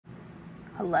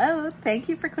Hello, thank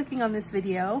you for clicking on this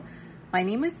video. My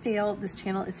name is Dale, this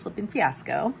channel is Flippin'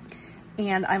 Fiasco,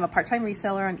 and I'm a part-time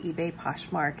reseller on eBay,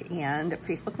 Poshmark, and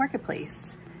Facebook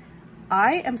Marketplace.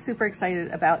 I am super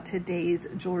excited about today's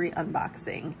jewelry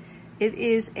unboxing. It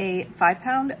is a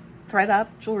 5-pound THREDUP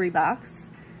jewelry box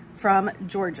from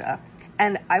Georgia,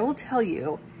 and I will tell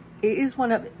you, it is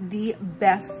one of the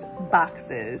best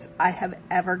boxes I have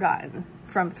ever gotten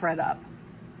from THREDUP.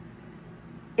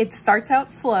 It starts out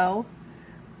slow,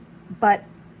 but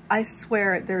I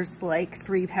swear there's like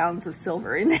 3 pounds of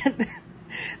silver in it.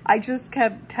 I just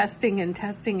kept testing and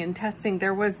testing and testing.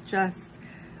 There was just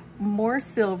more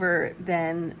silver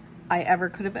than I ever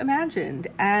could have imagined,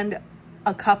 and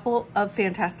a couple of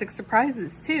fantastic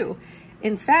surprises too.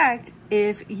 In fact,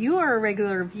 if you are a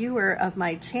regular viewer of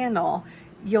my channel,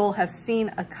 you'll have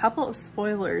seen a couple of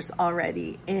spoilers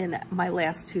already in my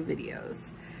last 2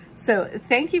 videos. So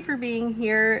thank you for being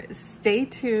here. Stay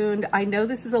tuned. I know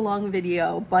this is a long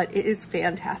video, but it is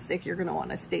fantastic. You're gonna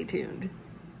wanna stay tuned.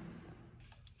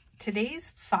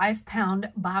 Today's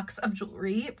 5-pound box of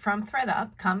jewelry from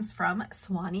THREDUP comes from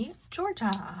Suwanee,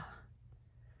 Georgia.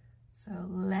 So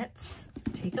let's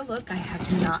take a look.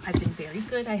 I've been very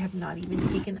good. I have not even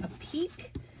taken a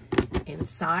peek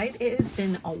inside. It has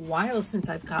been a while since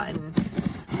I've gotten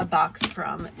a box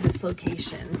from this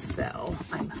location, so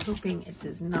I'm hoping it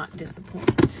does not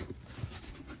disappoint.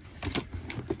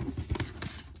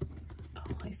 Oh,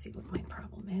 I see what my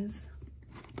problem is.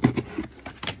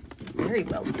 It's very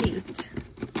well taped.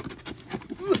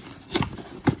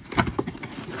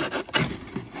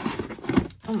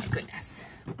 Oh my goodness,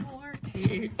 more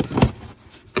tape.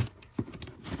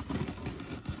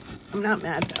 I'm not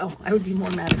mad though. I would be more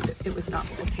mad if it was not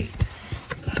well taped.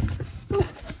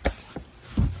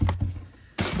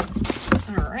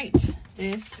 All right,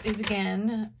 this is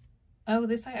again, oh,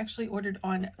 this I actually ordered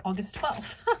on August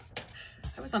 12th.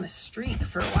 I was on a streak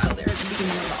for a while there at the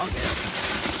beginning of August.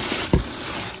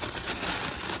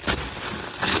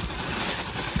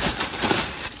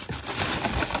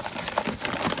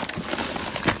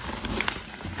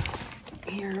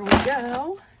 Here we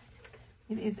go.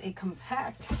 It is a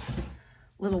compact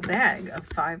little bag of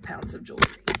 5 pounds of jewelry.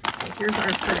 So here's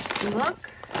our first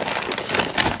look.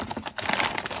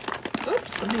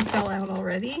 Oops, something fell out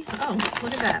already. Oh,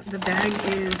 look at that. The bag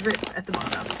is ripped at the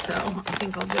bottom. So I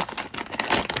think I'll just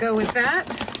go with that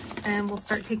and we'll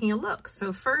start taking a look.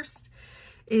 So first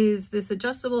is this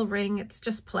adjustable ring. It's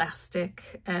just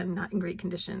plastic and not in great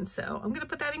condition. So I'm going to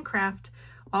put that in craft.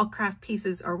 All craft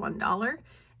pieces are $1.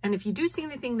 And if you do see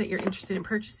anything that you're interested in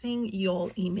purchasing,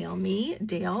 you'll email me,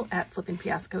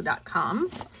 dale@flippinfiasco.com,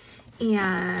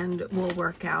 and we'll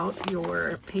work out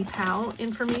your PayPal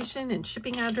information and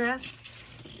shipping address.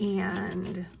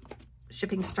 And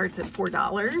shipping starts at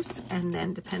 $4 and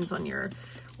then depends on your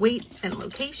weight and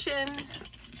location.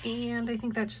 And I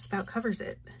think that just about covers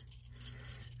it.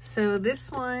 So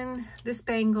this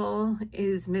bangle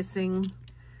is missing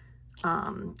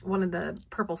one of the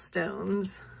purple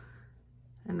stones.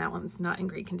 And that one's not in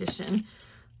great condition.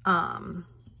 I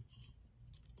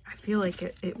feel like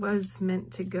it was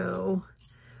meant to go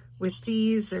with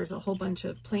these. There's a whole bunch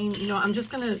of plain, you know, I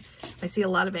see a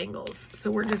lot of bangles.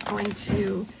 So we're just going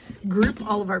to group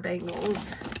all of our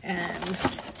bangles, and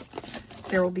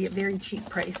there will be a very cheap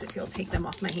price if you'll take them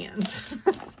off my hands.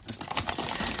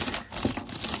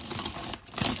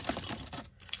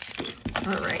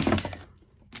 All right.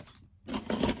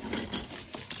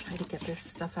 Get this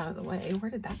stuff out of the way. Where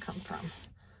did that come from?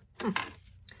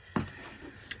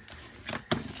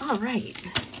 All right.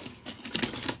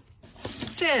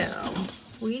 So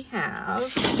we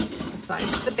have,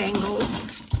 besides the bangles,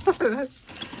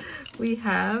 we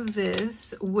have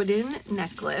this wooden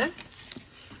necklace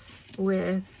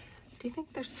with, do you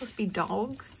think they're supposed to be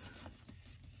dogs?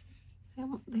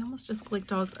 They almost just look like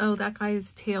dogs. Oh, that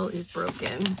guy's tail is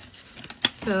broken.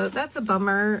 So that's a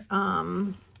bummer.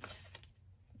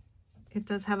 It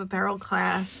does have a barrel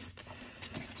clasp,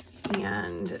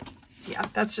 and yeah,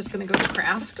 that's just gonna go to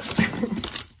craft.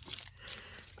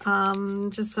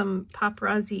 Just some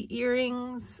paparazzi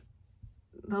earrings.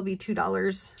 They'll be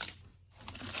 $2.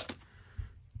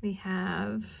 We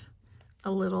have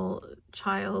a little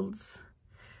child's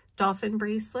dolphin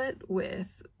bracelet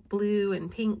with blue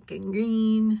and pink and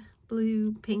green,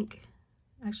 blue, pink,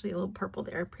 actually a little purple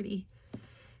there, pretty,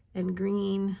 and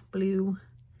green, blue.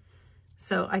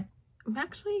 So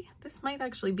this might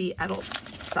actually be adult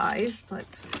sized.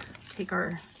 Let's take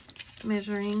our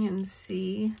measuring and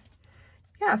see.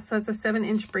 Yeah, so it's a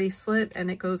 7-inch bracelet and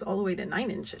it goes all the way to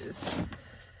 9 inches.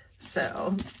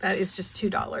 So that is just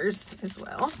 $2 as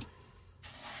well.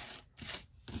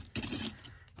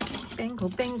 Bangle,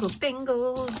 bangle,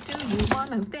 bangle. Do you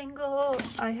want a bangle?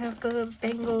 I have the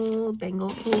bangle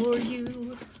for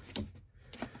you.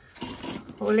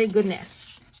 Holy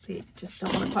goodness. They just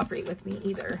don't want to cooperate with me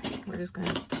either. We're just going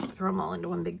to throw them all into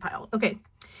one big pile. Okay.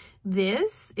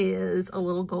 This is a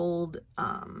little gold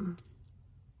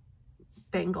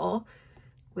bangle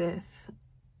with,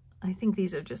 I think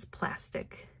these are just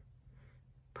plastic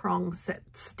prong set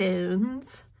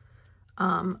stones.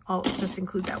 I'll just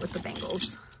include that with the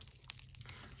bangles.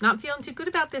 Not feeling too good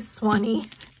about this Swanee.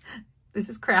 This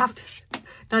is craft.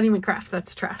 Not even craft,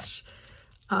 that's trash.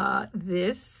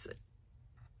 This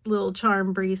little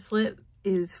charm bracelet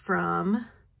is from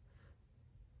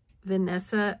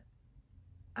Vanessa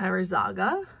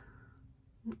Arizaga.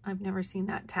 I've never seen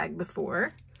that tag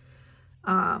before.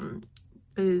 It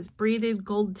is braided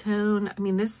gold tone. I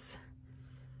mean, this,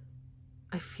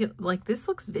 I feel like this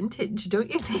looks vintage,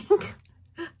 don't you think?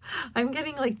 I'm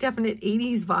getting like definite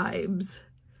 80s vibes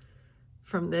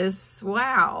from this.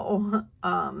 Wow.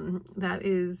 That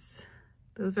is,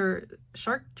 those are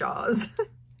shark jaws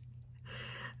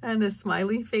and a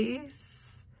smiley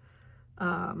face.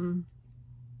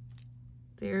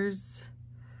 There's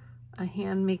a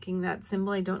hand making that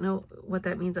symbol. I don't know what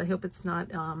that means. I hope it's not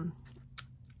an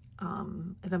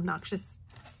obnoxious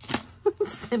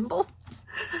symbol.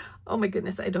 Oh my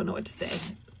goodness, I don't know what to say.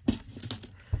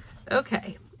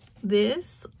 Okay,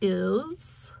 this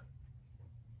is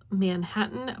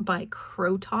Manhattan by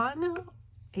Croton,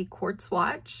 a quartz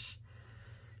watch.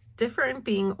 Different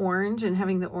being orange and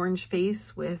having the orange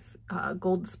face with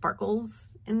gold sparkles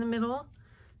in the middle.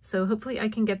 So hopefully I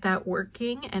can get that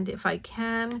working. And if I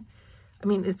can, I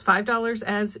mean, it's $5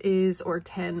 as is or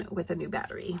 $10 with a new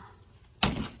battery.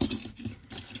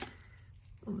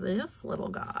 This little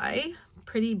guy,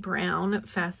 pretty brown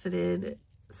faceted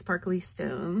sparkly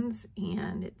stones,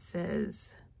 and it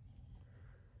says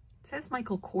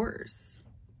Michael Kors,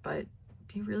 but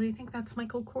do you really think that's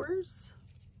Michael Kors?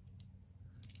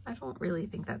 I don't really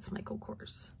think that's Michael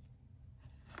Kors.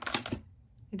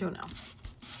 I don't know.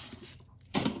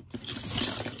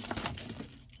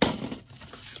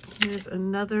 Here's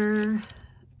another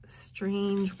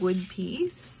strange wood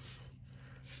piece.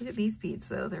 Look at these beads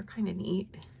though, they're kind of neat.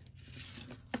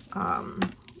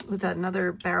 With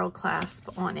another barrel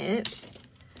clasp on it.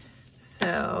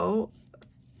 So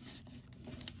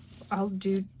I'll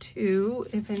do 2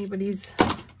 if anybody's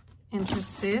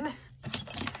interested.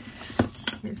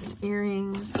 Here's an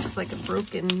earring. It's like a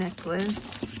broken necklace.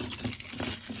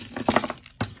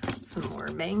 Some more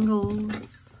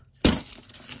bangles.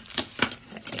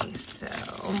 Okay, so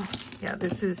yeah,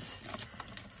 this is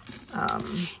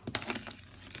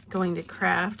going to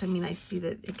craft. I mean, I see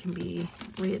that it can be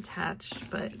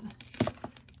reattached, but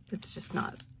it's just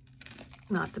not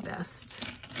the best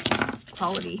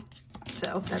quality.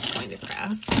 So that's going to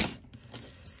craft.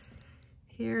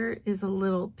 Here is a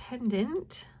little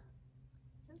pendant.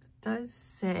 It does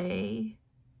say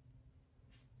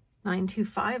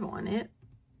 925 on it.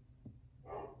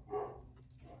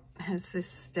 It has this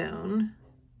stone.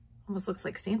 Almost looks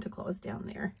like Santa Claus down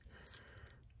there.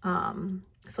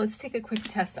 So let's take a quick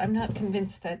test. I'm not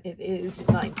convinced that it is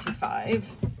 925.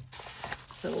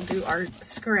 So we'll do our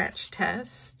scratch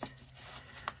test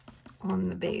on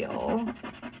the bail.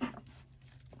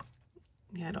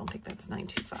 Yeah, I don't think that's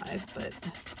 925, but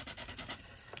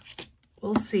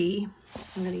we'll see.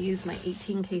 I'm going to use my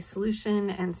 18K solution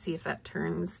and see if that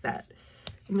turns that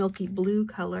milky blue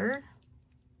color.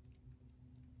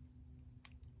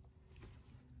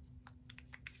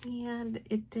 And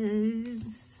it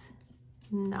does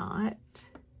not.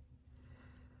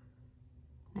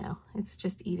 No, it's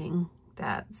just eating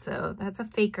that. So that's a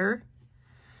faker.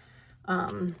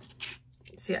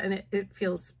 So yeah, and it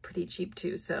feels pretty cheap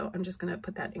too. So I'm just going to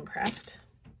put that in craft.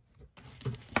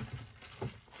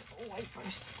 Let's wipe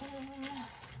our stone.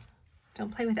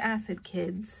 Don't play with acid,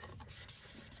 kids.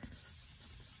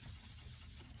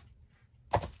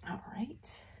 All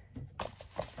right.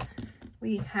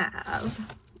 We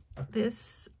have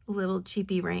this little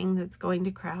cheapy ring that's going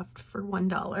to craft for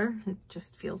 $1. It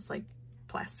just feels like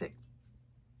plastic.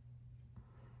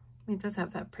 I mean, it does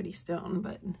have that pretty stone,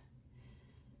 but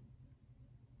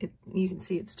you can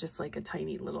see it's just like a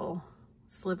tiny little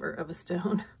sliver of a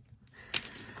stone.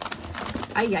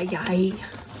 Ay, ay, ay.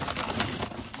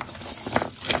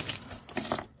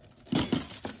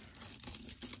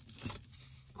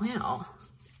 Wow.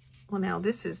 Well, now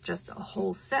this is just a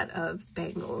whole set of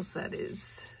bangles that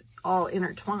is all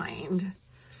intertwined.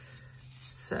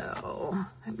 So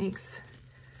that makes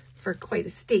for quite a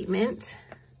statement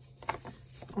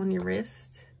on your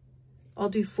wrist. I'll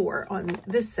do 4 on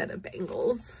this set of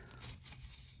bangles.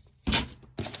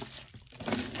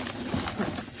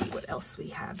 else we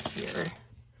have here.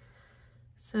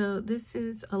 So this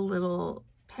is a little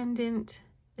pendant.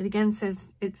 It again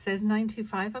says, it says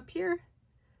 925 up here.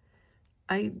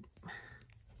 I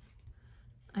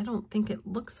don't think it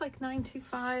looks like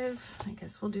 925. I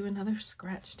guess we'll do another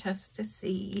scratch test to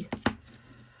see.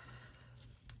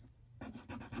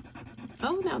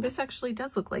 Oh, no, this actually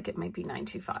does look like it might be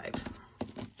 925.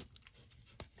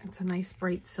 It's a nice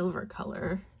bright silver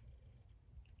color.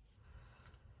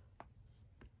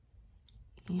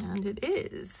 And it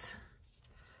is.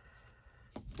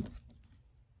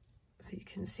 So you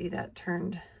can see that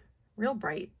turned real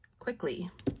bright quickly.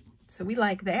 So we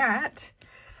like that.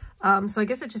 So I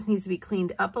guess it just needs to be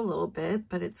cleaned up a little bit,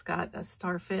 but it's got a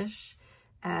starfish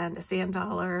and a sand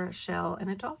dollar, a shell, and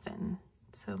a dolphin.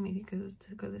 So maybe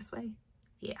go this way.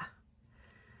 Yeah.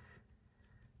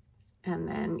 And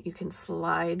then you can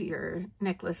slide your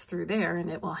necklace through there and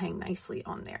it will hang nicely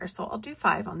on there. So I'll do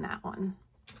 5 on that one.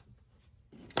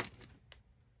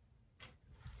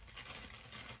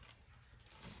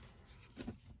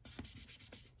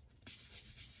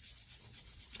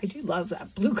 I do love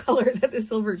that blue color that the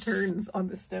silver turns on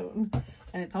the stone.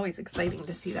 And it's always exciting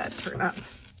to see that turn up.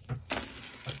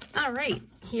 All right,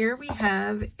 here we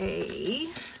have a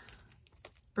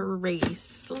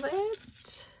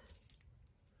bracelet,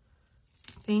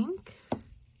 I think,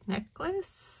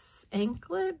 necklace,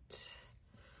 anklet.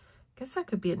 I guess that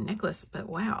could be a necklace, but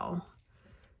wow.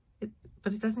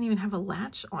 But it doesn't even have a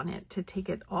latch on it to take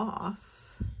it off.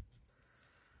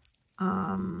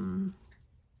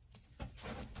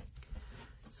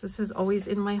 So this is always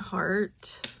in my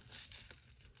heart.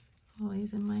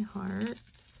 Always in my heart.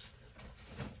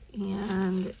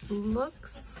 And it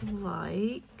looks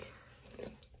like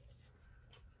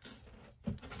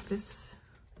this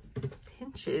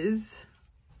pinches.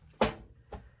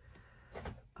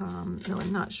 No,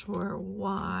 I'm not sure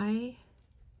why.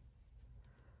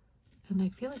 And I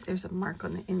feel like there's a mark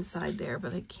on the inside there,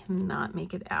 but I cannot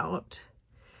make it out.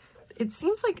 It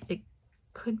seems like it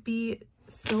could be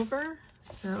silver.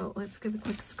 So let's give a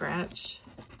quick scratch.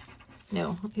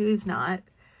 No, it is not.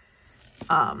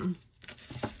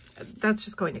 That's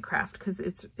just going to craft because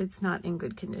it's not in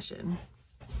good condition.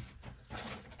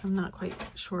 I'm not quite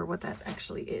sure what that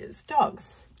actually is.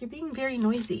 Dogs, you're being very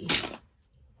noisy.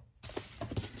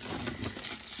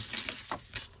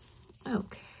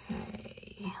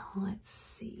 Okay, let's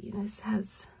see. This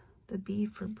has the B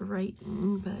for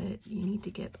Brighton, but you need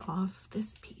to get off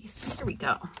this piece. Here we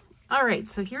go. All right,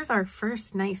 so here's our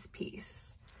first nice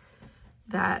piece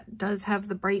that does have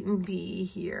the Brighton B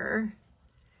here.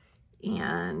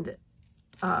 And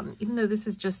even though this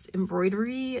is just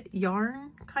embroidery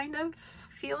yarn kind of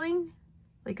feeling,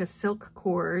 like a silk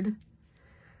cord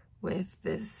with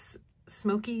this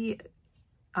smoky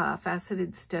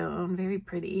faceted stone, very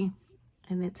pretty,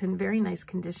 and it's in very nice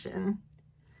condition.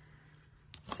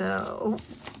 So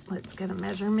let's get a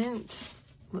measurement.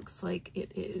 Looks like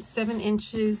it is 7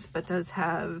 inches, but does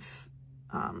have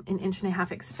an 1.5 inch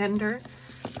extender.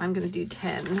 I'm going to do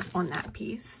 10 on that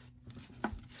piece.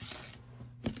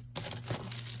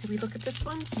 Did we look at this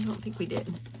one? I don't think we did.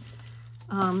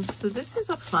 So this is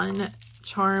a fun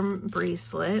charm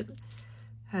bracelet.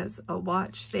 Has a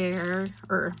watch there,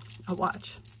 or a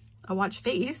watch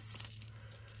face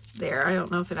there. I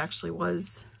don't know if it actually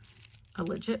was a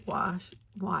legit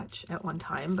watch at one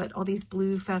time, but all these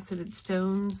blue faceted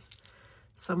stones,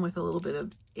 some with a little bit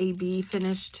of AB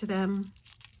finish to them.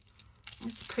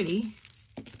 It's pretty.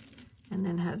 And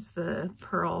then has the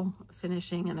pearl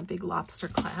finishing and a big lobster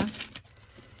clasp.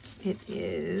 It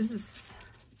is,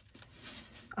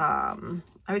 I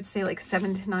would say like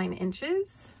 7 to 9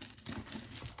 inches.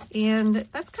 And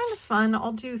that's kind of fun.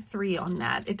 I'll do 3 on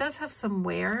that. It does have some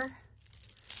wear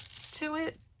to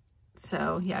it.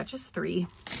 So yeah, just 3.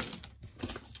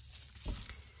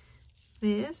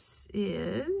 This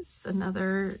is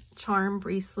another charm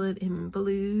bracelet in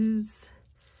blues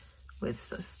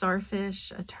with a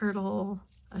starfish, a turtle,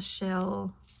 a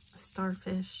shell, a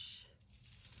starfish,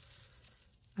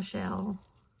 a shell.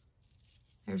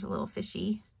 There's a little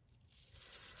fishy.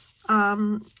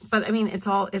 But I mean, it's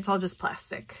all just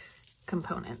plastic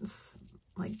components.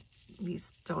 Like,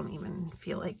 these don't even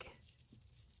feel like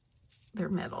they're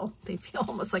metal. They feel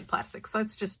almost like plastic. So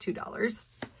that's just $2.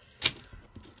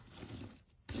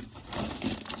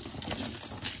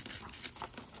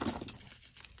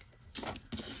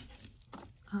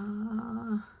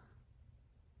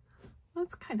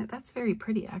 That's very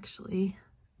pretty actually.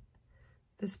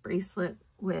 This bracelet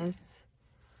with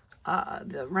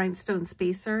the rhinestone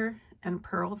spacer and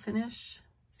pearl finish.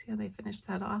 See how they finished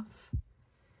that off?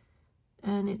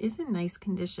 And it is in nice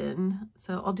condition.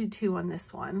 So I'll do 2 on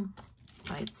this one.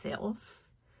 by itself.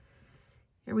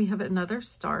 Here we have another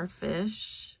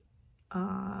starfish.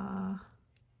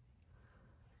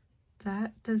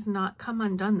 That does not come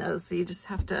undone though, so you just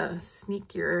have to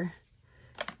sneak your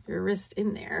wrist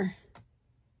in there.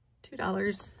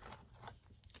 $2.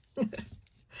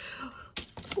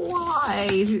 Why,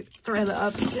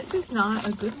 THREDUP? This is not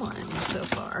a good one so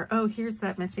far. Oh, here's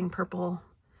that missing purple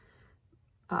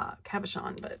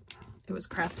cabochon, but it was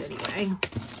craft anyway.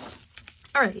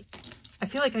 All right, I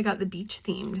feel like I got the beach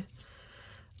themed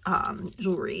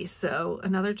jewelry. So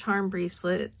another charm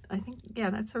bracelet. I think, yeah,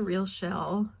 that's a real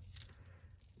shell.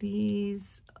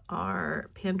 These are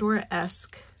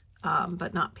Pandora-esque,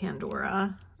 but not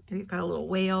Pandora. Here you've got a little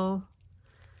whale.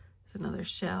 There's another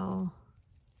shell.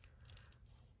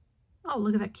 Oh,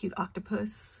 look at that cute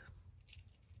octopus.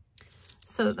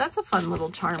 So that's a fun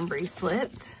little charm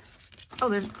bracelet. Oh,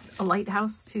 there's a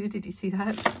lighthouse too. Did you see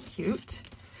that? Cute.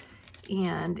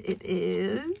 And it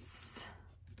is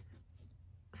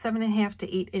 7.5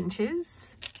 to 8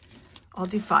 inches. I'll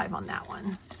do 5 on that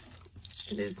one.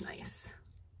 It is nice.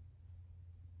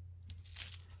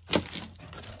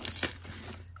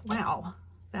 Wow,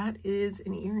 that is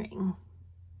an earring.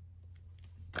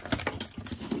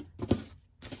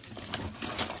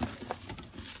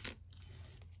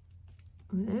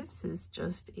 This is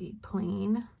just a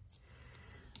plain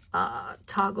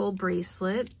toggle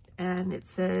bracelet, and it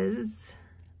says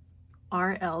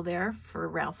RL there for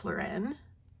Ralph Lauren.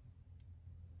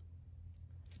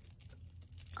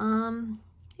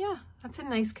 Yeah, that's a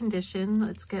nice condition.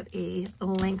 Let's get a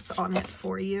length on it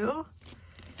for you.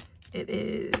 It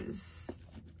is,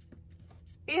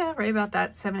 yeah, right about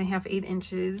that, 7.5, 8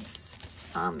 inches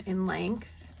in length.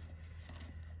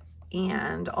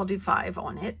 And I'll do 5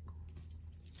 on it.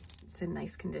 It's in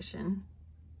nice condition.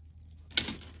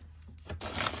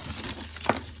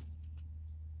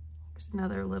 There's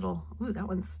another little, ooh, that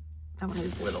one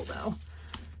is little though.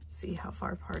 Let's see how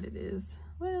far apart it is.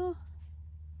 Well,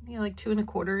 yeah, like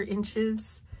 2.25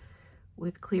 inches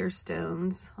with clear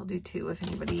stones. I'll do 2 if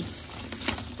anybody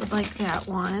would like that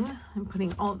one. I'm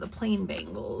putting all the plain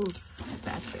bangles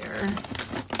back there.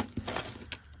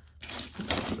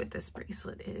 Let's see what this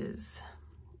bracelet is.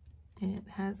 It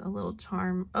has a little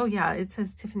charm. Oh yeah, it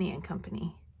says Tiffany and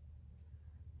Company.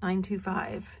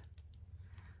 925.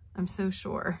 I'm so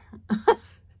sure.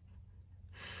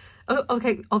 Oh,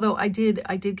 okay, although I did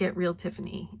get real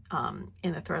Tiffany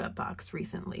in a THREDUP box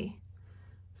recently.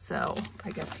 So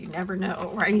I guess you never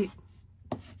know, right?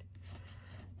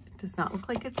 It does not look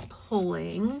like it's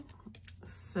pulling.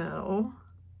 So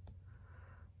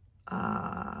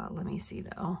let me see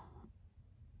though.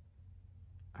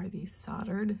 Are these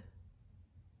soldered?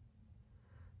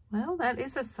 Well, that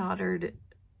is a soldered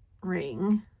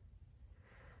ring.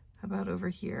 How about over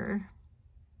here?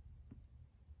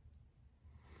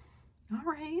 All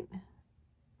right,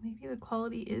 maybe the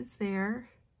quality is there.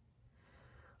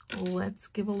 Let's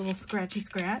give a little scratchy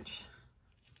scratch.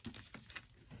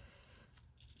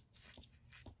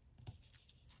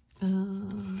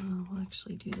 We'll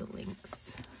actually do the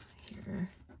links here.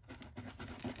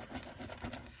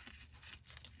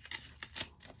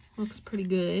 Looks pretty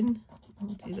good.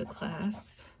 We'll do the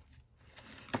clasp,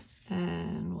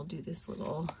 and we'll do this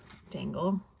little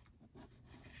dangle.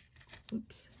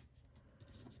 Oops.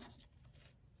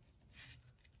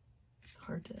 It's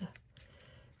hard to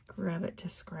grab it to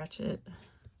scratch it.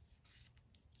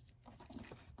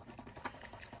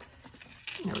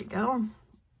 There we go.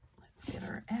 Let's get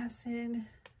our acid.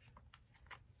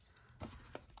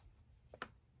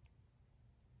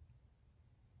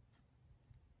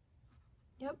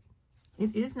 Yep,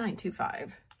 it is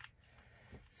 925.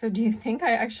 So do you think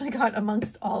I actually got,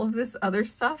 amongst all of this other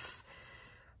stuff,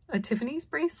 a Tiffany's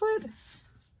bracelet?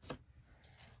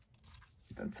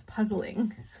 That's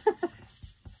puzzling.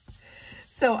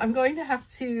 So I'm going to have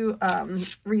to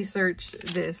research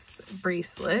this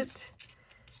bracelet,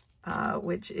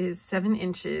 which is 7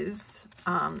 inches,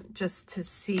 just to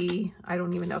see. I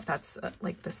don't even know if that's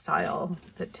like the style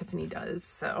that Tiffany does.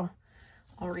 So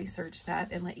I'll research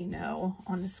that and let you know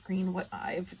on the screen what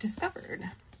I've discovered.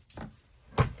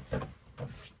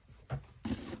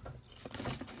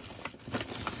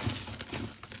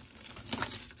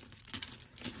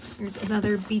 Here's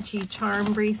another beachy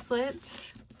charm bracelet,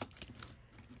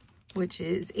 which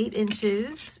is 8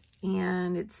 inches,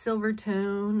 and it's silver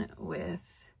tone with,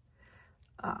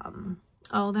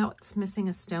 oh, that's missing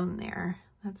a stone there.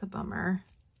 That's a bummer.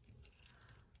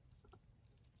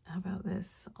 How about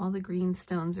this? All the green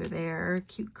stones are there.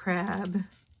 Cute crab.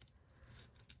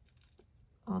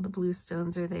 All the blue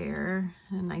stones are there.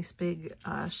 A nice big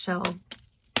shell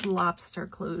lobster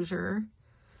closure.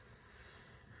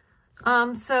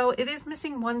 So it is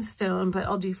missing 1 stone, but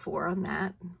I'll do 4 on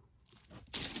that.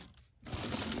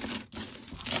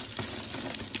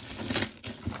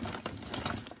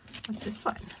 What's this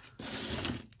one?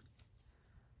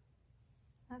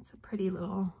 That's a pretty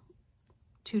little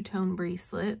 2-tone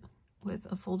bracelet with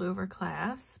a fold over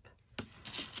clasp.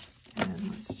 And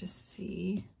let's just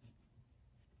see.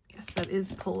 Yes, that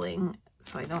is pulling,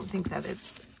 so I don't think that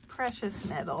it's precious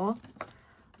metal,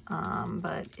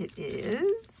 but it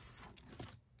is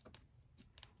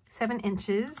 7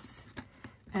 inches,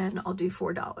 and I'll do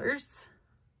 $4.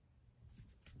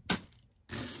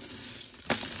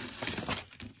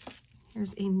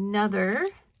 Here's another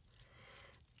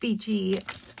Fiji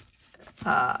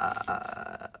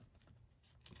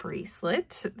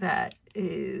bracelet that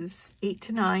is 8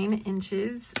 to 9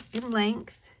 inches in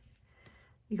length.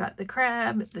 You got the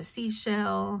crab, the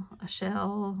seashell, a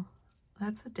shell.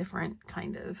 That's a different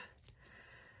kind of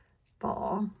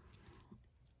ball.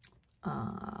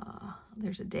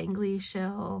 There's a dangly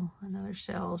shell, another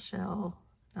shell,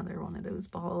 another one of those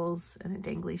balls, and a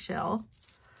dangly shell.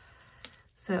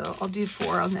 So I'll do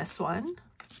 4 on this one.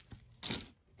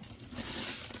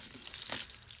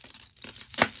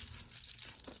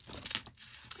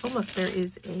 Oh, look, there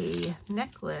is a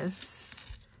necklace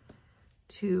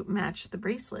to match the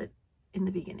bracelet in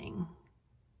the beginning.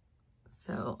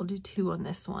 So I'll do 2 on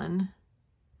this one.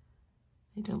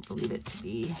 I don't believe it to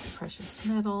be precious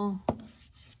metal.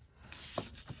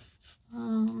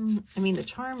 I mean, the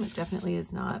charm definitely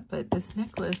is not, but this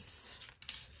necklace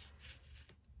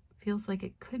feels like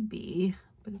it could be,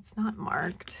 but it's not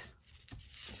marked.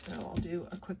 So I'll do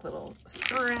a quick little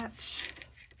scratch.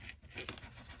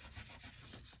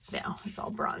 Now it's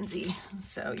all bronzy.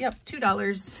 So yep,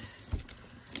 $2.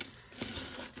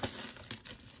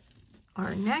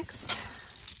 Our next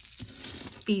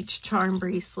beach charm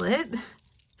bracelet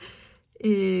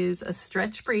is a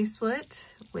stretch bracelet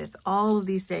with all of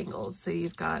these dangles. So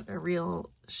you've got a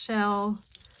real shell,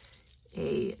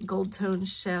 a gold tone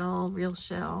shell, real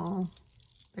shell.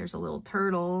 There's a little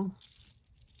turtle,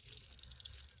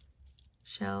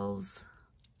 shells,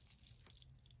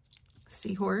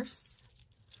 seahorse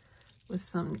with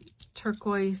some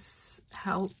turquoise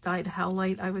dyed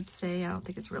howlite, I would say. I don't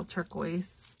think it's real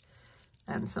turquoise.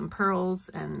 And some pearls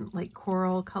and like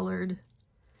coral colored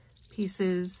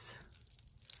pieces.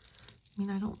 I mean,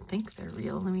 I don't think they're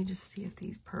real. Let me just see if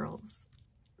these pearls,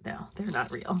 no, they're not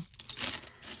real.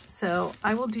 So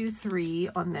I will do 3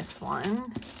 on this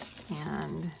one.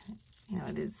 And, you know,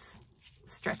 it is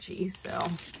stretchy, so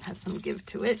it has some give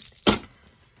to it.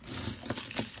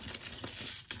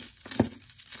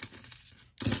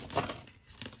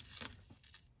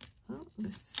 Oh,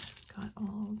 this got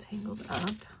all tangled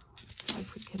up. Let's see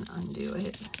if we can undo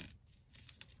it.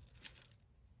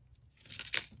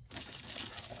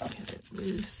 Get it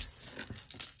loose.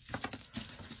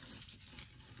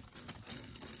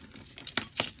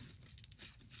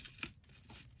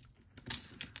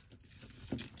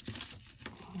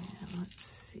 And let's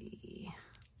see.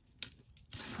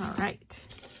 All right.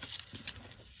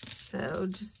 So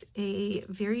just a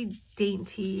very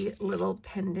dainty little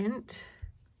pendant.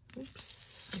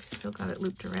 Oops, I still got it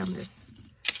looped around this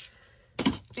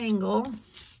bangle.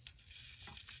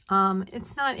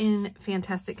 It's not in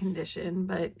fantastic condition,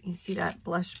 but you see that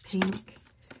blush pink.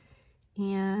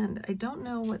 And I don't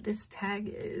know what this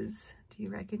tag is. Do you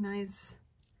recognize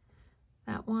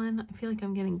that one? I feel like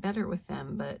I'm getting better with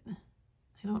them, but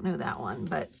I don't know that one.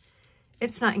 But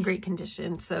it's not in great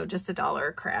condition, so just $1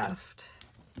 a craft.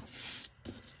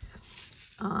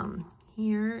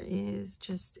 Here is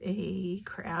just a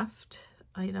craft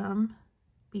item,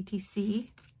 BTC.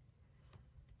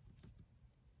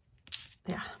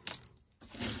 Yeah.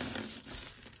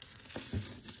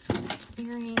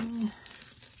 Earring.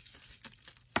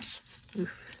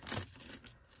 Oof.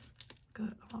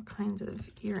 Got all kinds of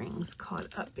earrings caught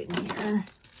up in here.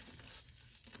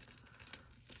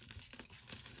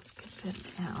 Let's get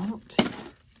them out.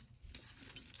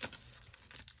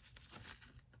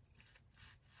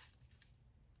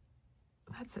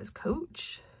 That says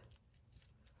Coach.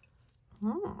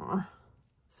 Oh.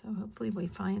 So hopefully we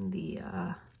find the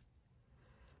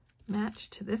match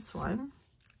to this one.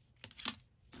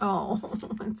 Oh,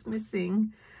 it's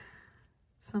missing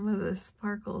some of the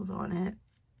sparkles on it.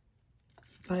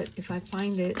 But if I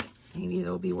find it, maybe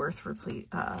it'll be worth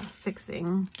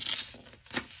fixing.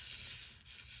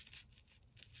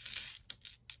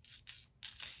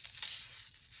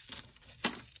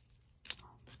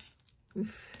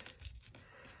 Oof.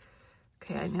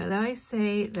 Okay, I know that I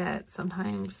say that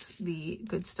sometimes the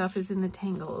good stuff is in the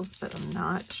tangles, but I'm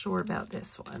not sure about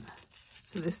this one.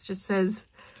 So this just says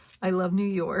I love New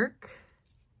York.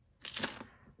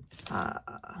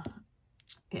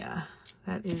 Yeah,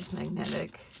 that is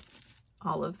magnetic.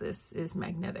 All of this is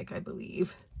magnetic, I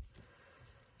believe.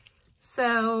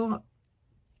 So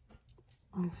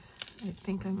I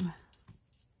think I'm, what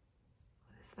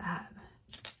is that?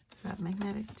 Is that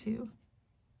magnetic too?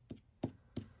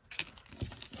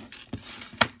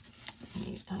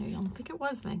 I don't think it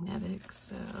was magnetic,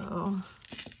 so.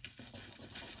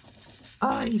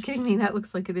 Oh, are you kidding me? That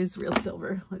looks like it is real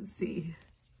silver. Let's see.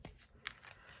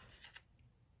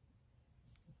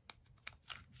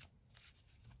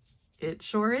 It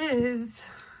sure is.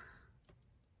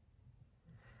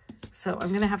 So I'm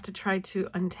going to have to try to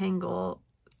untangle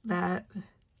that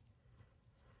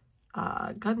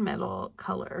gunmetal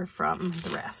color from the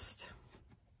rest.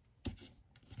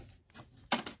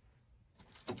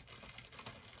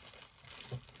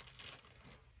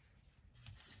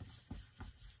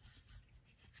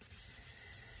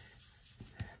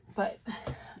 But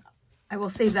I will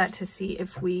save that to see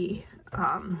if we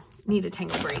need a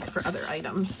tangle break for other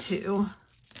items too.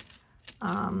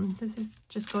 This is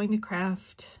just going to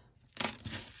craft.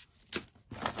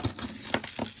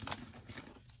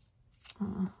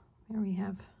 There we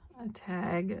have a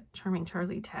tag, Charming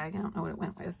Charlie tag. I don't know what it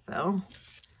went with though.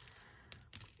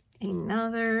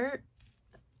 Another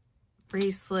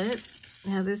bracelet.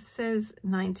 Now this says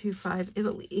 925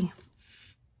 Italy.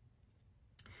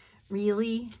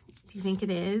 Really? Do you think it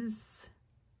is?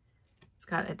 It's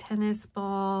got a tennis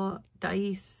ball,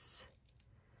 dice,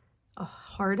 a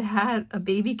hard hat, a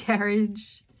baby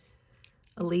carriage,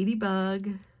 a ladybug,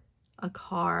 a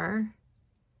car,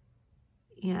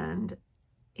 and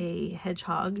a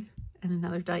hedgehog, and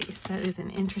another dice. That is an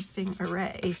interesting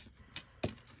array,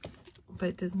 but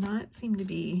it does not seem to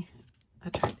be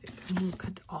attractive. I mean,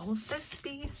 could all of this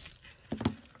be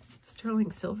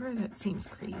sterling silver? That seems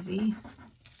crazy.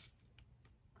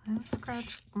 I'll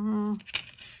scratch.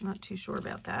 Not too sure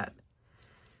about that.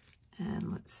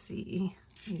 And let's see.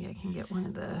 Maybe I can get one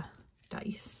of the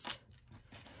dice.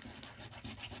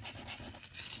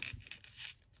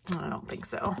 I don't think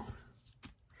so.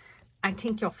 I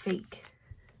think you're fake.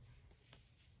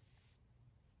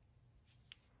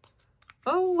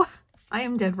 Oh, I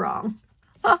am dead wrong.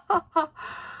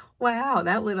 Wow,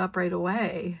 that lit up right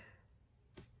away.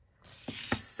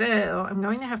 So I'm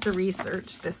going to have to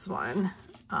research this one.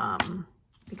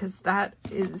 Because that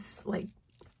is like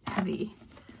heavy.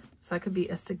 So that could be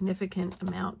a significant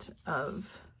amount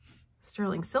of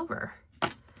sterling silver.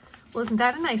 Well, isn't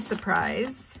that a nice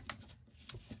surprise?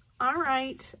 All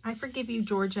right, I forgive you,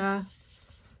 Georgia.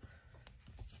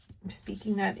 I'm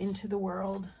speaking that into the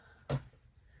world.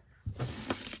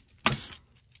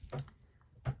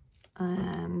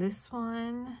 And this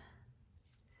one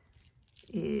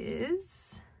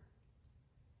is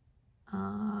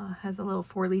has a little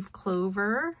 4-leaf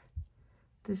clover.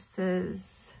 This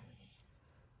says,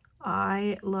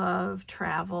 I love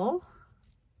travel.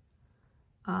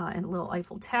 And a little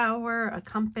Eiffel Tower, a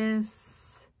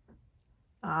compass,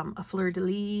 a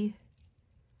fleur-de-lis,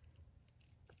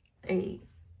 a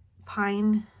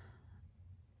pine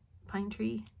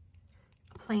tree,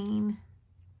 a plane.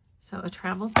 So a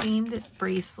travel-themed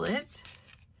bracelet.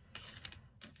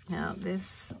 Now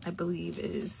this, I believe,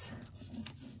 is,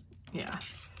 yeah,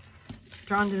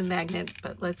 drawn to the magnet,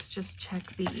 but let's just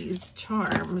check these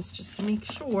charms just to make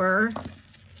sure.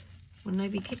 Wouldn't I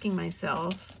be kicking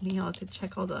myself? Maybe I'll have to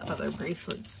check all the other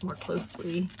bracelets more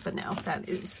closely. But no, that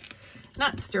is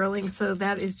not sterling, so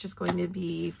that is just going to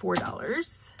be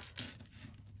 $4.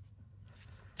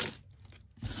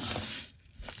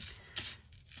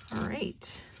 All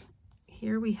right,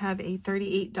 here we have a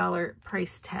 $38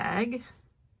 price tag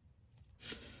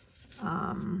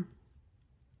on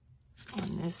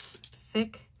this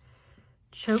thick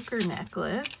choker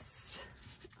necklace.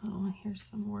 Oh, here's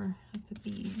some more of the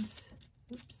beads.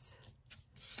 Oops.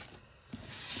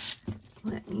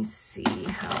 Let me see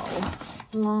how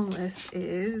long this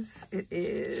is. It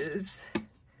is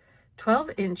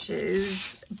 12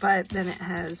 inches, but then it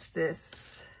has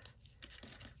this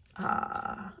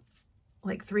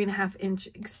like 3.5-inch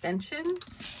extension.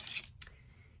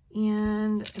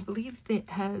 And I believe it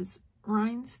has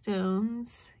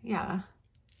rhinestones. Yeah.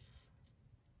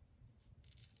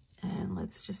 And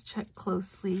let's just check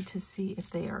closely to see if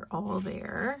they are all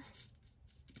there.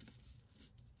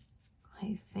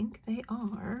 I think they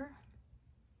are.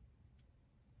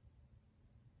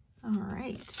 All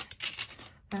right.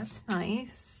 That's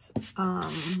nice.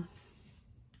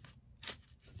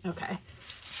 Okay.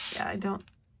 Yeah, I don't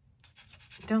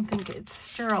think it's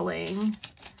sterling.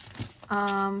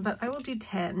 But I will do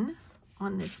 10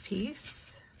 on this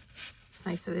piece. It's It's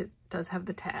nice that it does have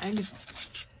the tag.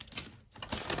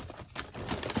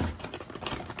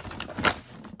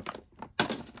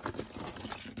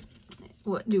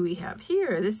 What do we have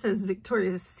here? This says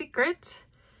Victoria's Secret,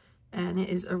 and it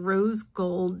is a rose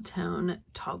gold tone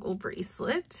toggle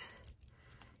bracelet.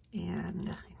 And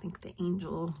I think the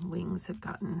angel wings have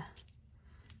gotten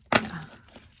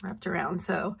wrapped around.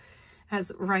 So it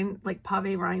has like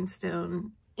pave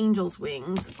rhinestone angel's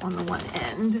wings on the one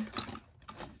end.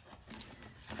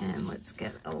 And let's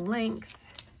get a length.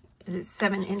 It is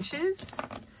 7 inches.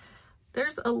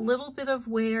 There's a little bit of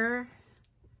wear,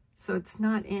 so it's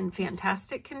not in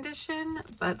fantastic condition,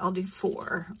 but I'll do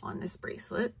 4 on this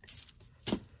bracelet.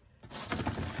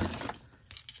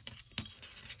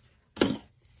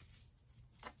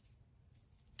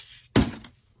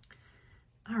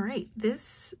 All right,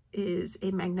 this is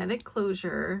a magnetic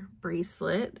closure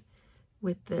bracelet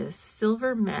with the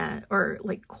silver matte, or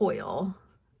like coil.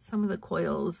 Some of the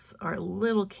coils are a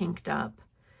little kinked up,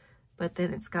 but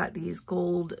then it's got these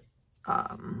gold,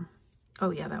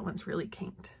 oh yeah, that one's really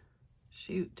kinked.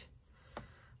 Shoot.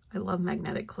 I love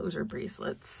magnetic closure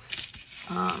bracelets.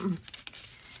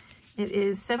 It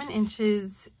is 7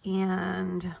 inches,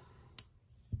 and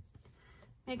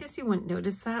I guess you wouldn't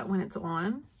notice that when it's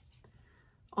on.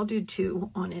 I'll do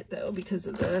 2 on it though because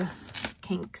of the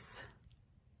kinks.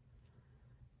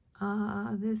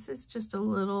 This is just a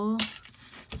little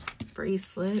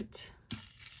bracelet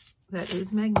that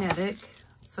is magnetic,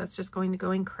 so that's just going to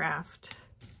go in craft.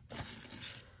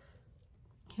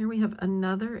 Here we have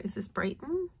another. Is this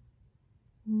Brighton?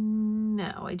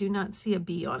 No, I do not see a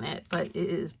B on it, but it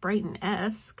is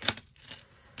Brighton-esque.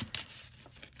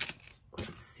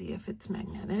 Let's see if it's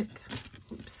magnetic.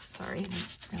 Oops, sorry, I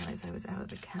didn't realize I was out of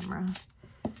the camera.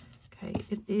 Okay,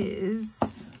 it is.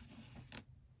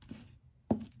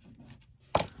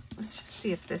 Let's just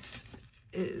see if this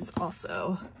is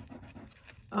also.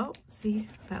 Oh, see,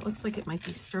 that looks like it might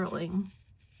be sterling.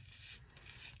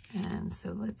 And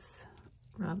so let's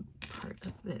rub part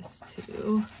of this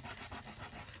too.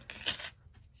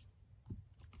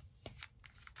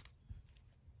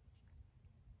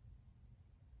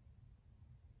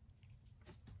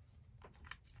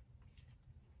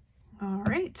 All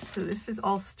right, so this is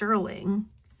all sterling.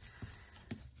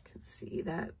 You can see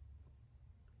that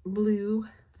blue,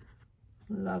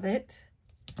 love it.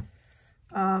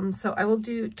 So I will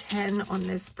do 10 on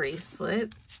this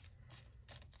bracelet,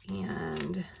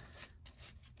 and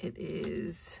it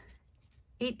is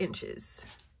 8 inches,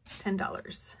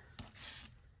 $10.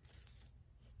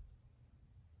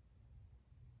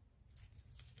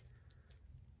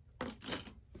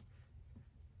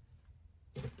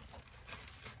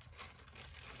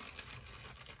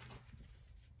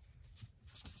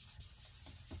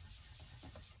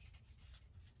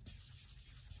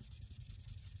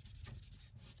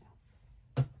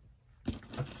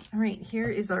 All right, here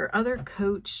is our other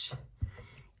Coach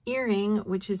earring,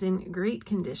 which is in great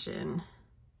condition.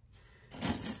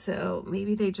 So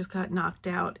maybe they just got knocked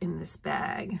out in this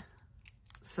bag.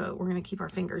 So we're gonna keep our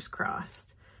fingers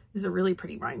crossed. This is a really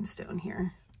pretty rhinestone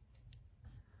here.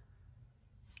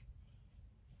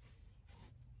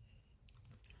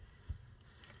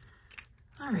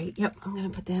 All right, yep, I'm gonna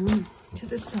put them to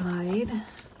the side.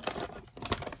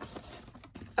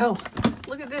 Oh,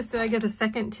 look at this, did I get a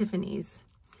second Tiffany's?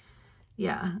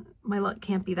 Yeah, my luck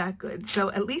can't be that good. So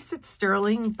at least it's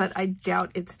sterling, but I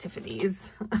doubt it's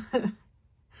Tiffany's.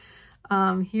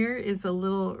 Here is a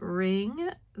little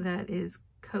ring that is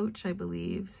Coach, I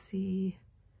believe, C-O-A-C-H.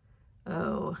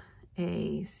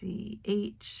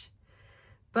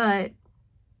 But,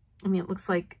 I mean, it looks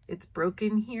like it's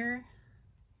broken here.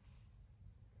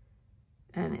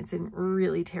 And it's in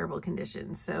really terrible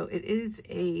condition. So it is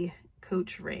a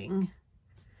Coach ring.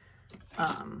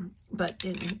 But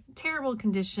in terrible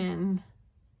condition,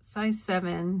 size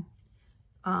 7.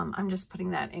 I'm just putting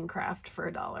that in craft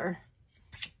for $1.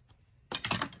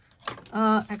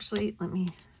 Actually,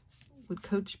 would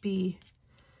Coach be,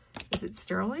 is it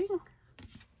sterling?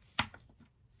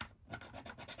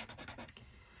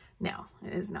 No,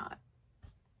 it is not.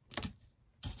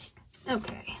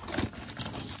 Okay.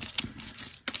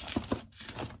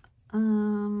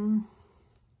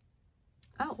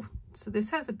 Oh, so this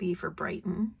has a B for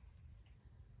Brighton.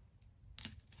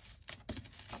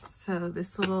 So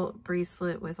this little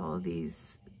bracelet with all of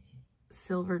these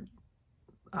silver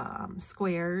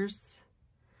squares.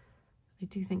 I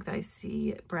do think that I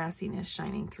see brassiness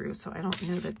shining through, so I don't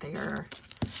know that they are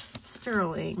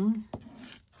sterling.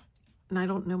 And I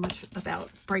don't know much about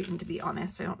Brighton, to be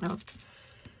honest. I don't know if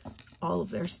all of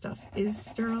their stuff is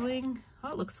sterling.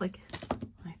 Oh, it looks like,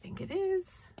 I think it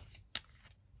is.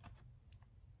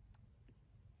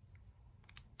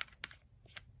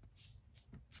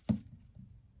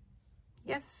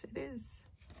 Yes, it is.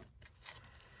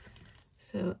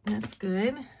 So that's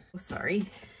good. Oh, sorry.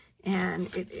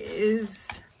 And it is,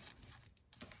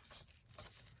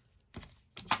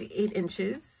 let's see, 8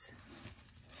 inches.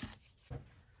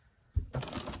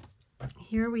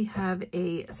 Here we have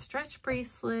a stretch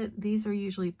bracelet. These are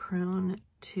usually prone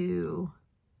to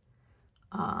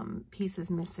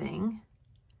pieces missing.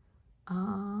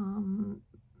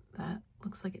 That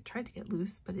looks like it tried to get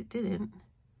loose, but it didn't.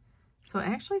 So I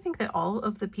actually think that all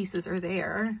of the pieces are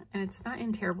there and it's not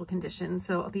in terrible condition.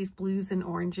 So these blues and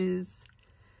oranges,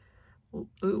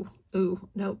 ooh,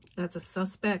 nope, that's a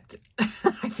suspect.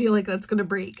 I feel like that's gonna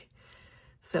break.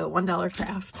 So $1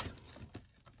 craft.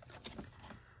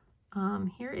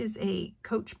 Here is a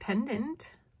Coach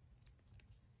pendant.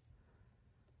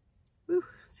 Ooh,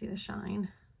 see the shine.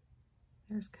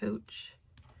 There's Coach.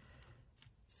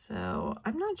 So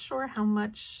I'm not sure how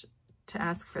much to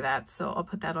ask for that, so I'll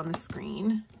put that on the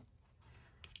screen.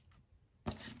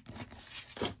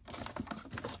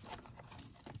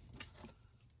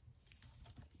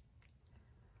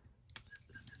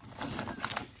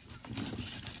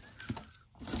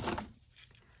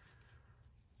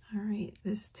 All right,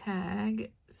 this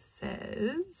tag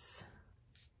says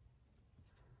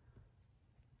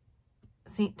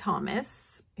St.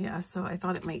 Thomas. Yeah, so I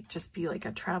thought it might just be like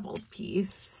a travel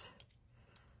piece.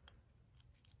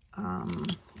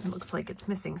 It looks like it's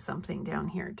missing something down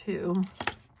here too.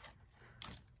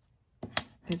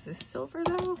 Is this silver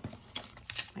though?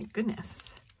 My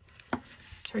goodness.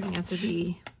 It's turning out to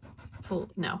be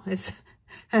full. No,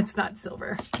 that's not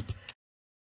silver.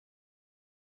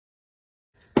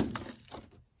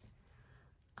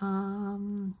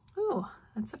 Oh,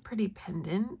 that's a pretty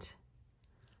pendant.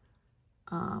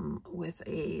 With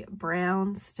a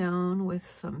brown stone with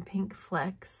some pink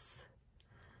flecks.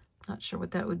 Not sure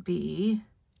what that would be.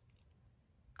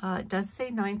 It does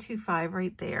say 925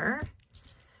 right there.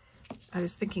 I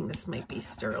was thinking this might be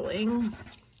sterling.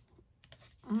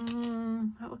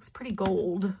 That looks pretty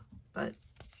gold, but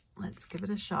let's give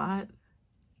it a shot.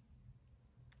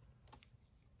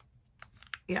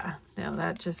 Yeah, no,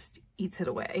 that just eats it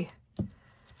away.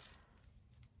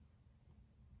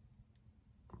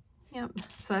 Yep,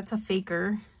 so that's a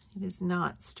faker. It is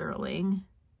not sterling.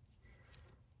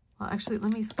 Well, actually,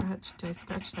 let me scratch. Did I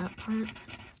scratch that part?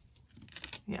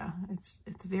 Yeah,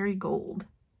 it's very gold.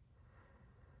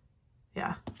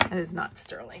 Yeah, that is not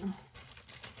sterling.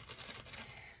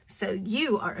 So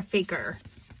you are a faker.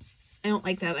 I don't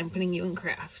like that. I'm putting you in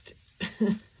craft.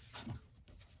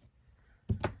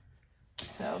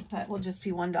 So that will just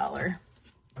be $1.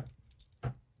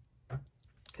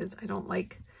 Because I don't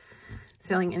like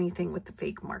selling anything with the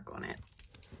fake mark on it.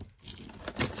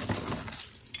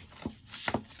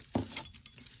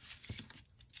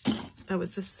 Oh,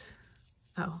 is this?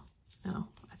 Oh, no.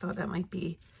 I thought that might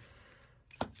be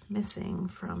missing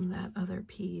from that other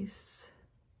piece.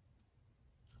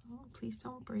 Oh, please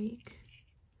don't break.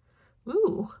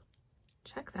 Ooh,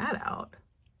 check that out.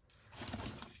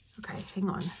 Okay, hang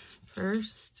on.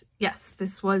 First, yes,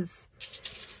 this was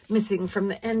missing from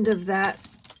the end of that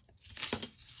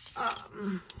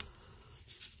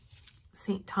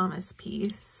St. Thomas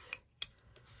piece.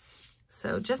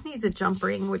 So just needs a jump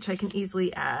ring, which I can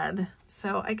easily add.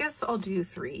 So I guess I'll do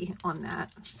 3 on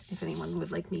that if anyone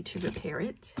would like me to repair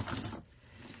it.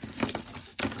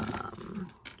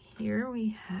 Here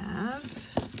we have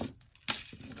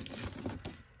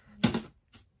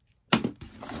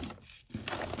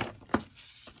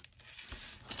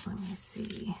let me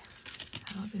see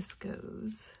how this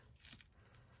goes.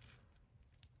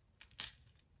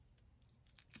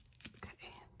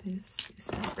 Okay, this is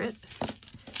separate,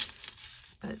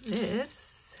 but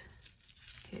this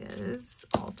is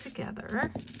all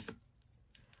together.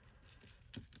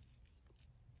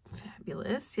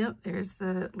 Fabulous. Yep, there's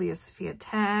the Lea Sophia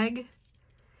tag.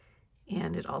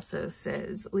 And it also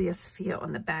says Lea Sophia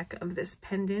on the back of this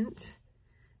pendant.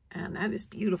 And that is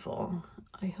beautiful.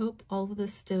 I hope all of the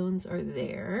stones are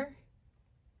there.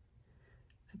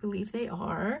 I believe they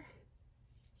are.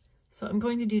 So I'm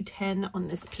going to do 10 on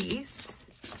this piece.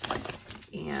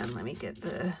 And let me get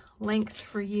the length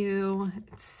for you.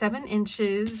 It's 7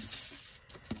 inches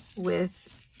with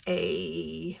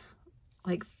a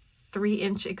like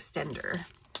 3-inch extender.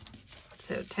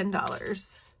 So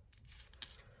 $10.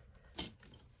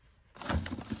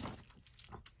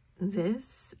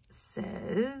 This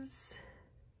says,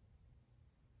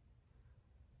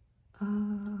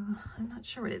 I'm not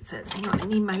sure what it says. Hang on, I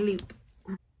need my loop.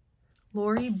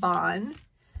 Lori Bond,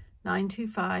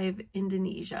 925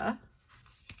 Indonesia.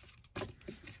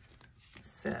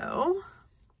 So,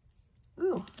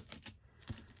 ooh,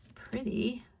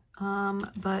 pretty.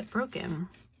 but broken.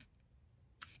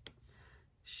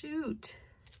 Shoot.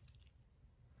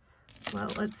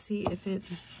 Well, let's see if it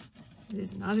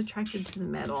is not attracted to the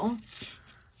metal.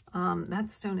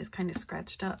 That stone is kind of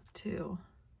scratched up too.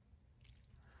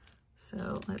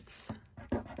 So let's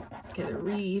get a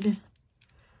read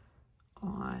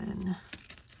on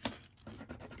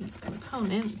these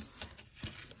components.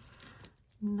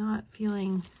 Not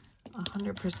feeling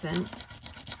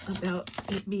 100% about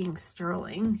it being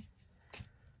sterling.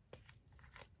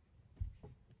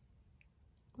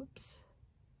 Whoops.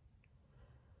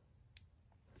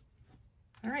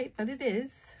 All right, but it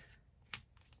is.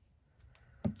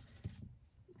 So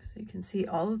you can see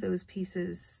all of those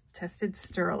pieces tested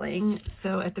sterling.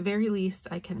 So at the very least,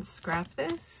 I can scrap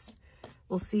this.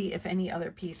 We'll see if any other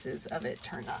pieces of it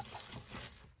turn up.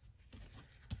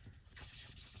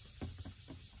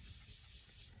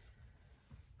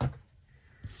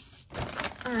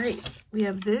 All right, we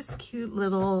have this cute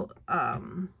little,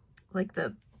 like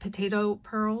the potato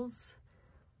pearls.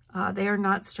 They are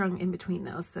not strung in between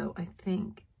those, so I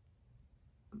think,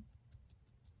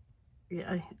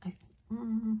 yeah, I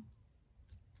don't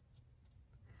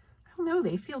know,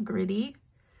 they feel gritty,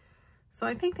 so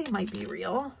I think they might be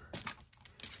real.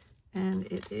 And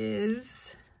it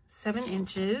is 7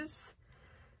 inches.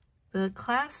 The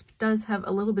clasp does have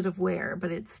a little bit of wear,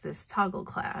 but it's this toggle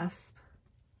clasp.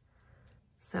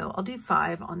 So I'll do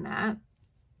 5 on that.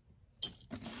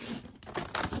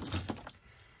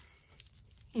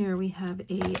 Here we have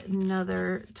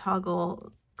another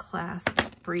toggle clasp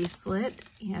bracelet,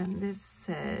 and this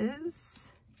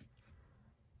says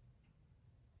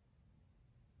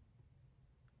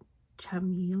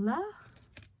Camellia.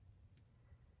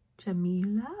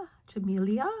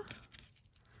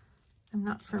 I'm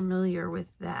not familiar with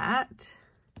that,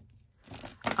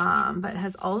 but it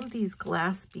has all of these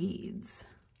glass beads.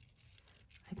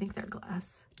 I think they're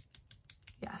glass.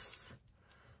 Yes,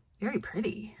 very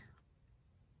pretty.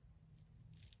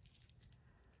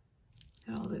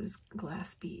 Look at all those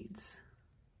glass beads.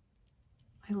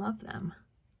 I love them.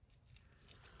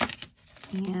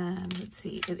 And let's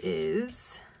see, it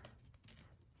is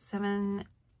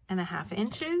 7.5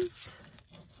 inches.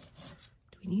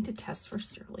 Do we need to test for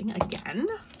sterling again?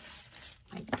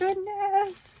 My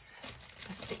goodness.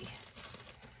 Let's see.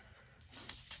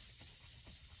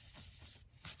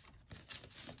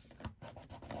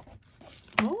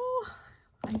 Oh,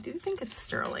 I do think it's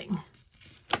sterling.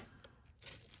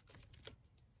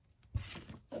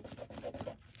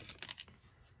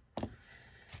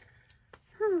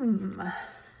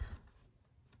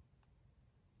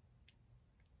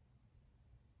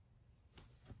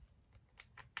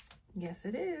 Yes,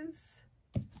 it is.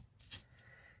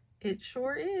 It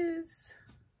sure is.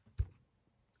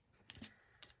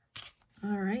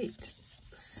 All right.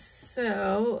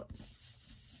 So,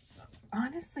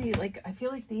 honestly, like, I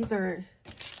feel like these are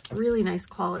really nice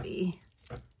quality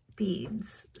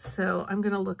beads. So, I'm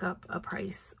going to look up a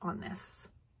price on this.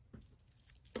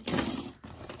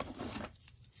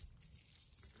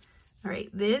 All right,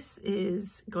 this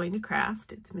is going to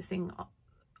craft. It's missing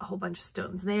a whole bunch of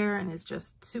stones there and is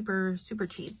just super, super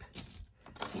cheap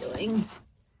feeling.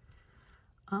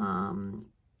 All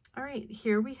right,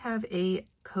 here we have a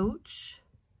Coach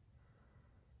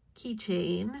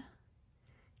keychain.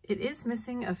 It is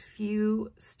missing a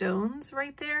few stones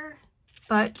right there,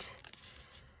 but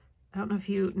I don't know if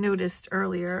you noticed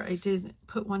earlier, I did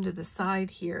put one to the side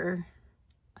here.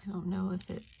 I don't know if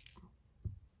it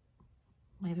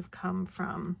might have come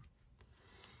from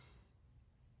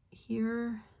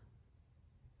here.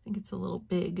 I think it's a little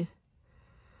big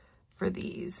for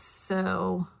these.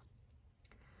 So,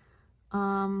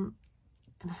 and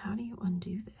how do you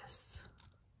undo this?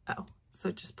 Oh, so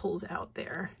it just pulls out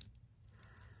there.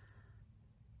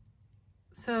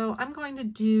 So I'm going to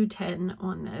do 10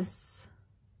 on this.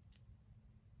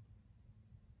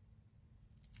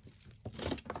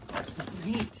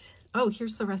 Great. Oh,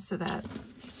 here's the rest of that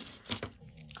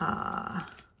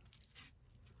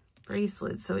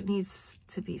bracelet. So it needs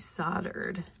to be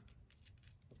soldered.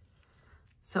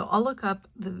 So I'll look up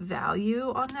the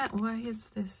value on that. Why is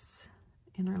this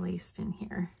interlaced in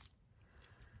here?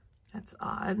 That's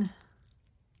odd.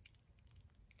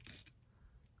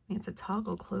 It's a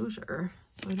toggle closure,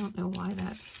 so I don't know why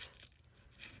that's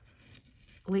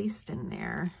laced in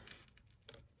there.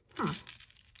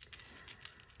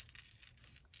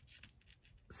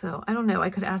 So I don't know. I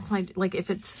could ask my, like, if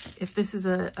this is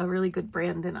a really good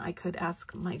brand, then I could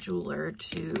ask my jeweler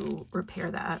to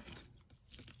repair that.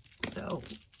 So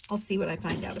I'll see what I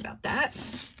find out about that.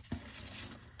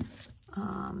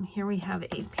 Here we have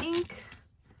a pink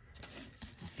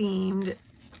themed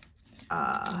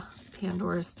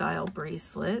Pandora style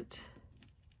bracelet.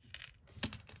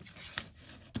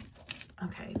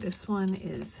 Okay, this one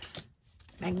is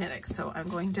magnetic, so I'm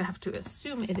going to have to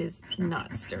assume it is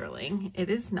not sterling. It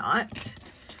is not,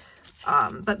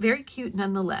 but very cute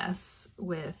nonetheless,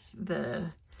 with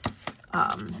the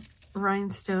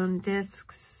rhinestone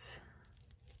discs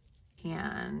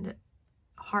and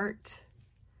heart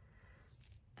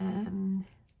and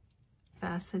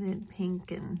faceted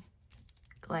pink and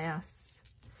glass.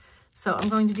 So I'm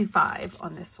going to do 5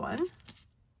 on this one.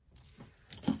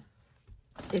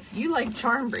 If you like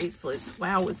charm bracelets,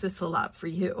 wow, was this a lot for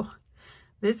you?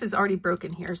 This is already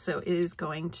broken here, so it is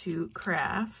going to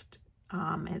craft.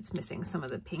 It's missing some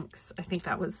of the pinks. I think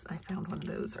that was, I found one of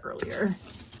those earlier.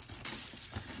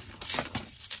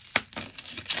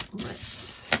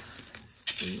 Let's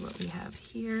see what we have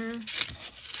here.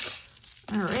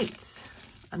 All right,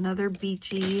 another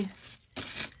beachy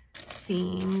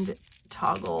themed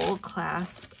toggle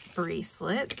clasp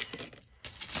bracelet.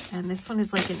 And this one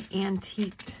is like an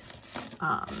antiqued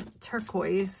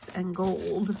turquoise and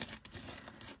gold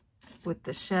with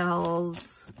the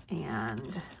shells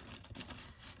and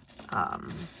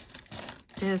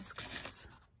discs.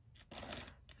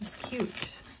 It's cute.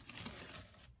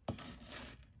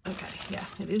 Okay, yeah,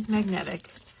 it is magnetic.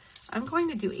 I'm going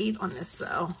to do 8 on this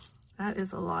though. That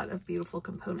is a lot of beautiful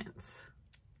components.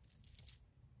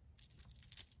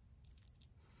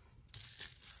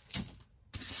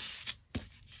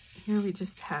 Here we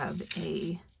just have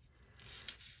a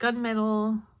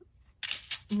gunmetal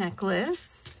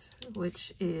necklace,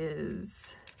 which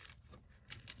is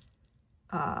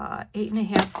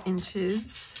 8.5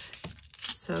 inches,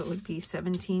 so it would be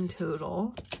 17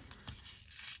 total.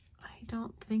 I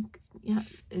don't think, yeah,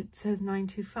 it says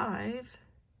 925.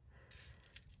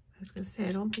 I was gonna say,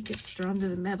 I don't think it's drawn to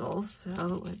the metal,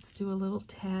 so let's do a little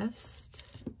test.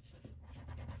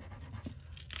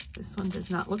 This one does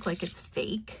not look like it's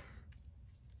fake.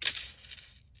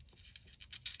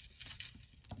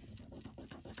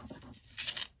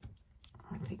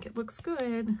 I think it looks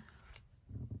good.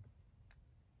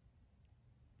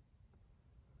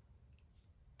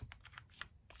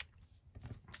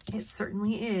 It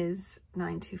certainly is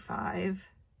 925.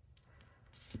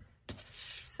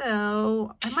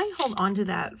 So I might hold on to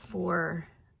that for,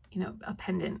 you know, a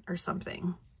pendant or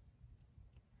something.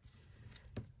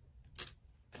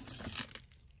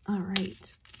 All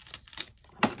right,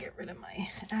 let me get rid of my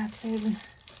acid.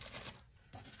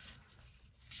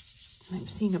 I'm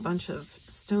seeing a bunch of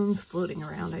stones floating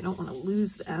around. I don't want to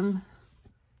lose them.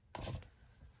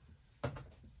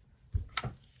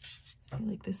 See,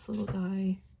 like this little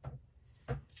guy.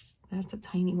 That's a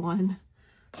tiny one.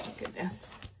 Oh,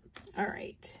 goodness. All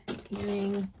right,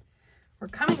 earring. We're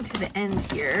coming to the end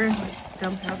here. Let's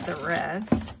dump out the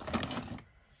rest.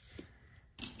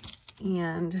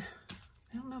 And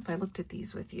I don't know if I looked at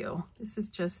these with you. This is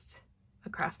just a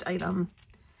craft item.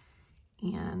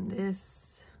 And this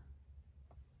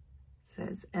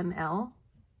says ML.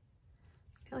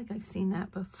 I feel like I've seen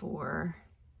that before.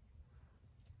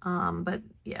 But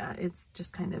yeah, it's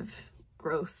just kind of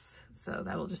gross. So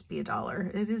that'll just be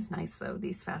 $1. It is nice though,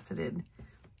 these faceted,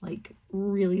 like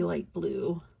really light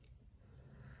blue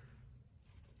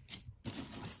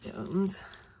stones.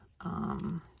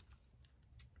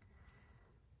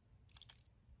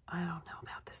 I don't know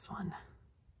about this one.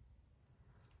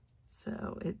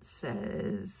 So it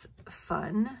says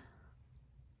fun,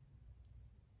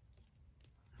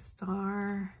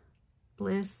 star,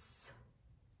 bliss,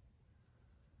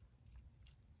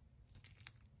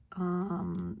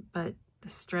 but the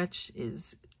stretch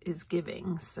is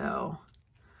giving, so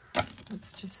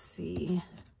let's just see.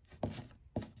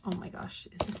 Oh my gosh,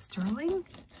 is this sterling?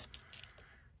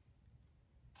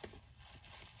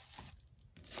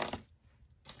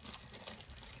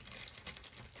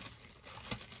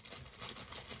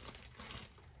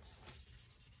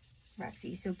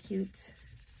 Roxy, so cute.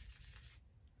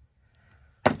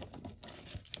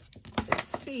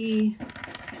 Let's see.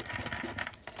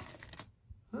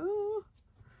 Oh,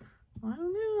 I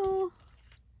don't know.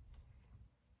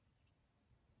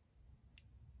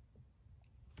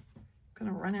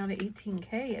 Gonna run out of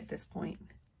 18K at this point.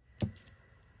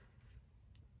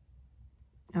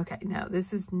 Okay, no,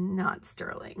 this is not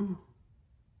sterling.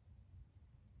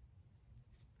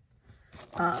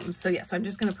 So yes, I'm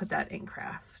just gonna put that in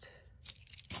craft.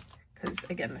 Because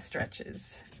again, the stretch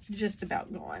is just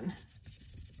about gone.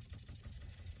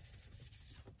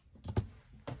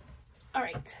 All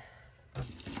right.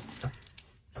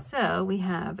 So we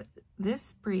have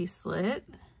this bracelet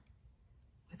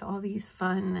with all these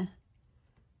fun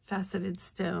faceted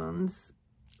stones.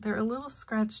 They're a little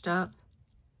scratched up,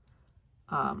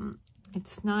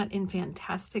 It's not in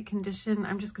fantastic condition.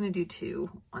 I'm just going to do 2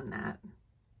 on that.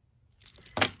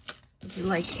 Would you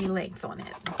like a length on it?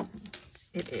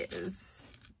 It is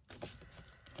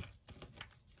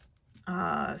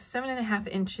 7.5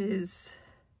 inches.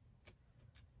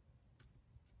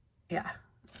 Yeah.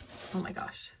 Oh my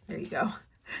gosh. There you go.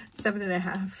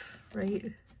 7.5,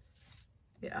 right?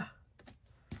 Yeah.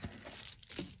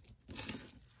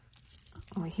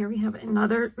 Oh, here we have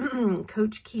another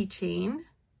Coach keychain.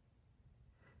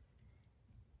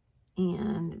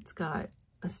 And it's got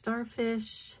a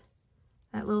starfish,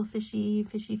 that little fishy,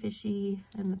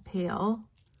 and the pail.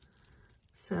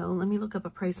 So let me look up a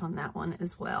price on that one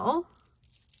as well.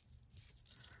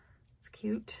 It's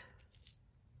cute.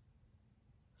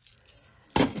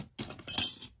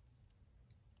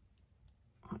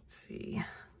 Let's see.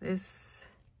 This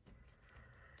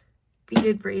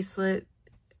beaded bracelet,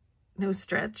 no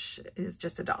stretch, is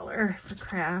just $1 for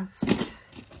craft.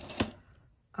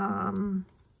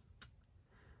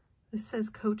 This says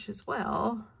Coach as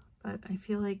well, but I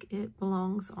feel like it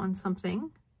belongs on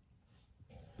something.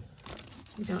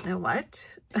 I don't know what.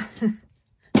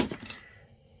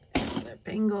 Another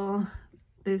bangle.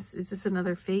 Is this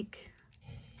another fake?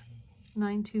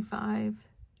 925.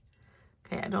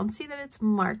 Okay, I don't see that it's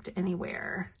marked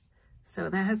anywhere. So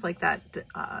that has like that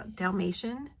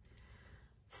Dalmatian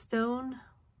stone.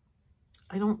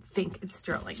 I don't think it's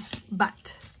sterling,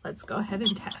 but let's go ahead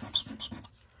and test.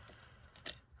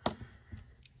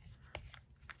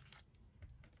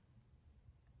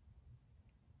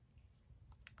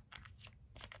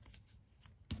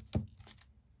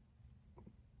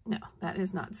 No, that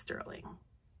is not sterling.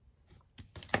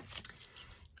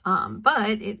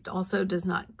 But it also does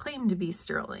not claim to be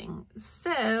sterling.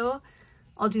 So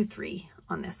I'll do 3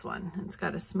 on this one. It's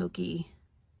got a smoky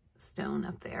stone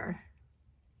up there.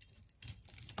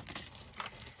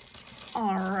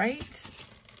 All right.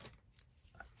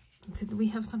 Did we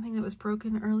have something that was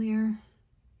broken earlier?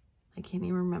 I can't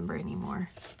even remember anymore.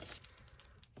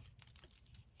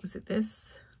 Was it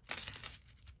this?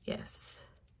 Yes.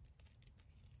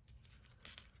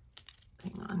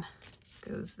 Hang on.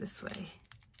 Goes this way.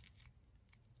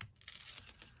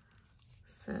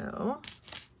 So,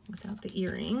 without the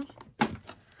earring.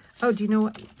 Oh, do you know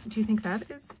what? Do you think that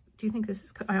is? Do you think this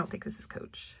is? I don't think this is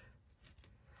Coach.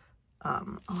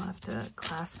 I'll have to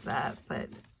clasp that, but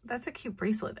that's a cute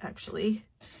bracelet actually.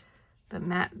 The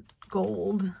matte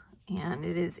gold, and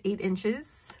it is 8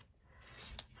 inches.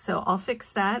 So I'll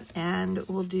fix that and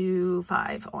we'll do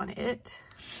 5 on it.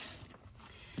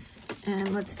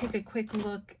 And let's take a quick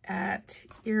look at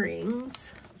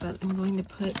earrings, but I'm going to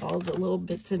put all the little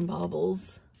bits and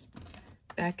baubles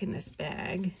back in this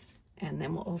bag, and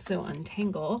then we'll also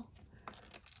untangle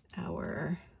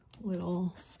our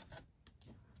little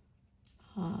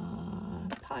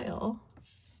pile.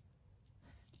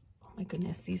 Oh my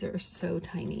goodness, these are so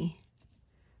tiny.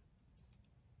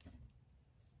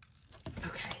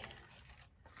 Okay.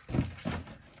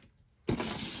 Let's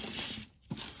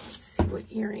see what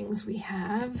earrings we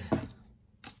have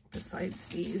besides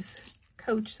these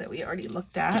Coach that we already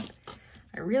looked at.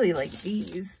 I really like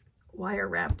these wire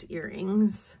wrapped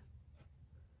earrings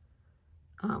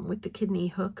with the kidney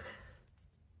hook.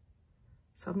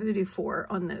 So I'm going to do 4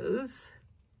 on those.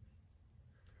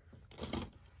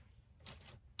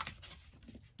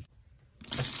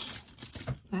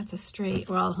 That's a straight,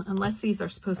 well, unless these are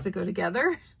supposed to go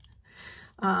together.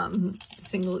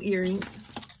 Single earrings.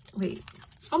 Wait,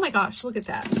 oh my gosh, look at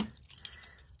that.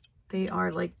 They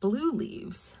are like blue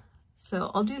leaves. So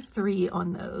I'll do 3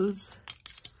 on those.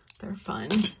 They're fun.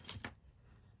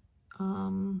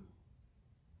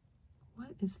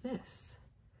 What is this?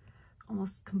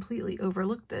 Almost completely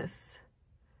overlooked this.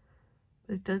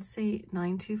 But it does say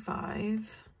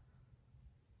 925.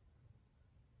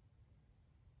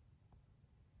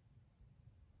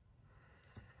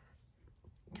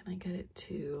 Can I get it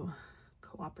to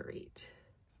cooperate?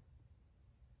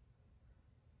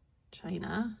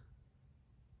 China.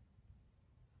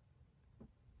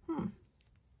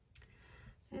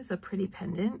 It is a pretty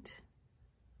pendant.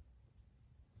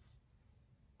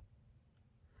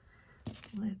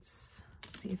 Let's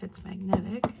see if it's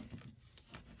magnetic.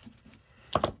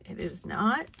 It is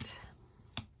not.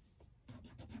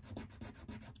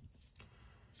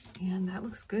 And that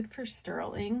looks good for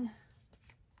sterling.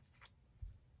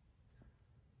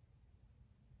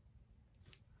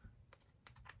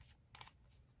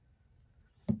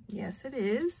 Yes, it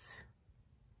is.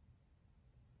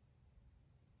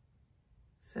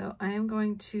 So I am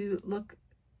going to look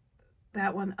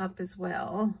that one up as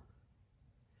well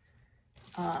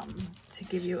to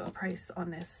give you a price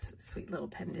on this sweet little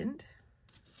pendant.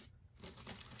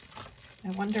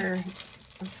 I wonder,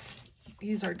 let's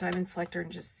use our diamond selector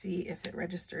and just see if it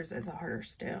registers as a harder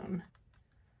stone.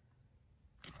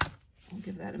 I'll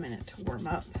give that a minute to warm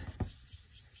up.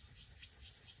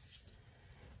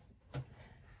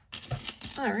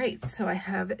 All right, so I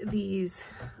have these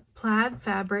plaid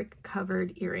fabric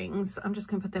covered earrings. I'm just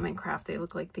gonna put them in craft. They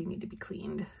look like they need to be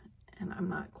cleaned, and I'm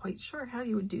not quite sure how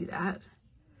you would do that.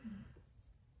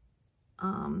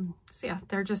 So yeah,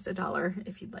 they're just $1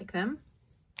 if you'd like them.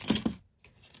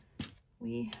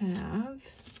 We have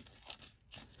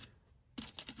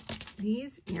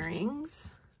these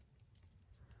earrings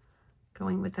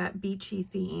going with that beachy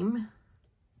theme.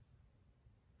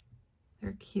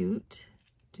 They're cute.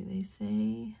 Do they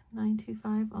say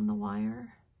 925 on the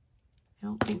wire? I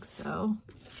don't think so.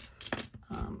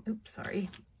 Oops, sorry.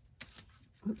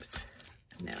 Oops.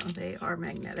 No, they are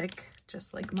magnetic,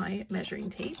 just like my measuring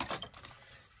tape.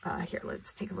 Here,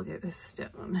 let's take a look at this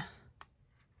stone.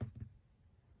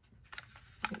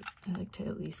 I like to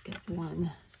at least get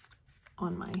one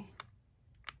on my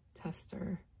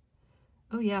tester.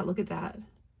 Oh yeah, look at that.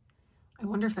 I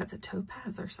wonder if that's a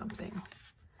topaz or something.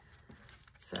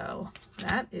 So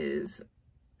that is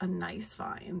a nice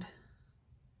find.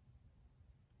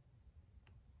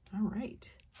 All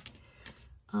right.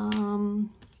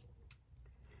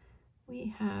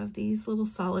 We have these little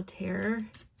solitaire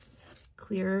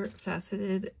clear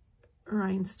faceted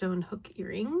rhinestone hook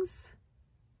earrings,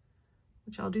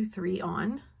 which I'll do 3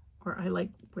 on, or I like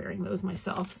wearing those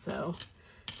myself, so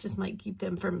just might keep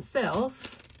them for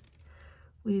myself.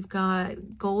 We've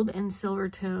got gold and silver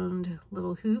toned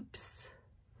little hoops.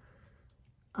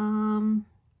 Oh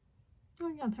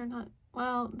yeah, they're not,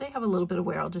 well, they have a little bit of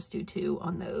wear. I'll just do 2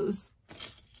 on those.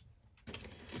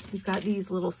 We've got these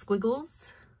little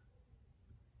squiggles,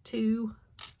 2.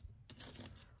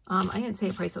 I didn't say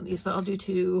a price on these, but I'll do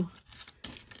 2.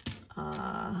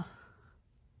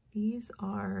 These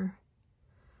are,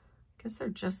 I guess they're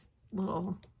just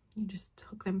little, you just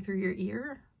hook them through your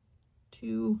ear.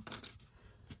 2.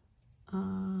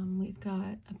 We've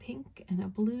got a pink and a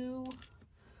blue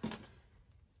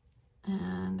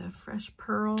and a fresh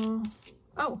pearl.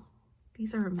 Oh,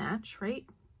 these are a match, right?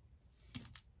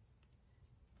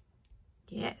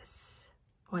 Yes.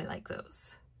 Oh, I like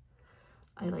those.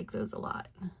 I like those a lot.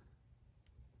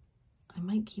 I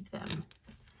might keep them.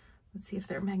 Let's see if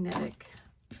they're magnetic.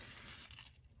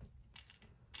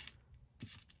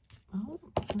 Oh,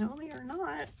 no, they are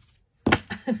not.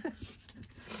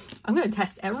 I'm going to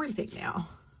test everything now.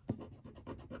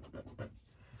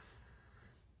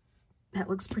 That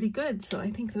looks pretty good. So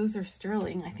I think those are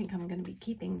sterling. I think I'm going to be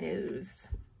keeping those.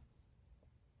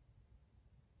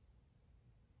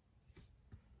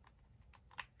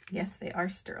 Yes, they are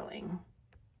sterling.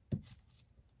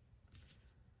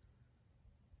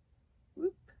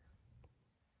 Whoop.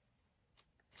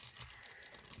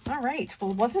 All right.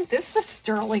 Well, wasn't this the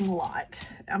sterling lot?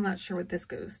 I'm not sure what this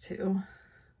goes to.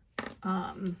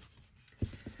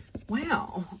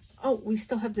 Wow. Oh, we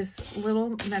still have this little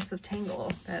mess of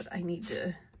tangle that I need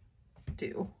to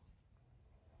do.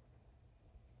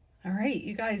 All right,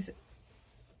 you guys,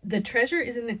 the treasure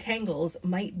is in the tangles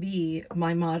might be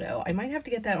my motto. I might have to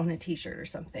get that on a t-shirt or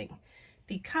something,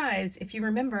 because if you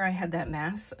remember, I had that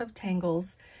mass of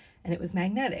tangles and it was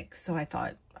magnetic. So I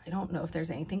thought, I don't know if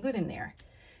there's anything good in there.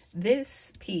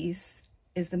 This piece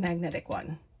is the magnetic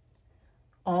one.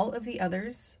 All of the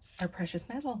others are precious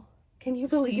metal. Can you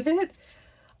believe it?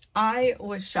 I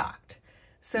was shocked.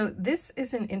 So this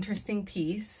is an interesting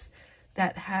piece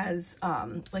that has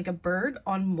like a bird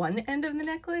on one end of the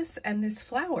necklace and this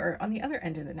flower on the other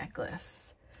end of the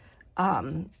necklace.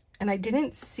 And I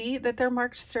didn't see that they're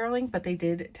marked sterling, but they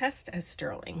did test as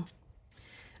sterling.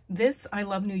 This I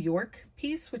Love New York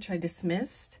piece, which I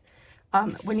dismissed.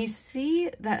 When you see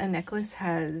that a necklace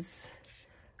has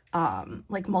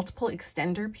like multiple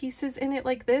extender pieces in it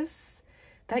like this,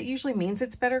 that usually means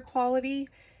it's better quality.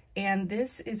 And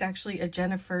this is actually a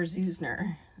Jennifer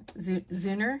Zuner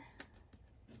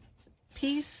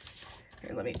piece.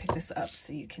 Here, let me pick this up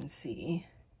so you can see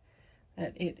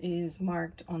that it is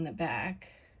marked on the back,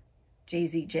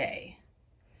 JZJ.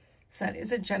 So that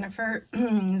is a Jennifer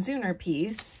Zuner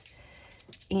piece.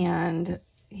 And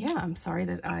yeah, I'm sorry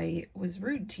that I was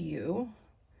rude to you,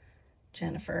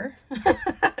 Jennifer.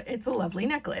 It's a lovely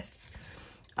necklace.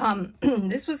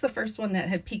 This was the first one that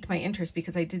had piqued my interest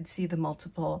because I did see the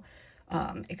multiple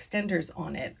extenders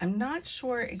on it. I'm not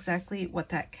sure exactly what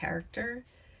that character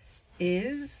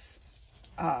is.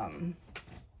 Some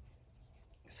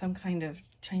kind of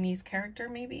Chinese character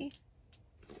maybe.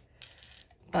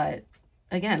 But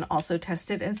again, also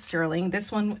tested as sterling.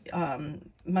 This one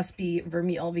must be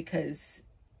vermeil because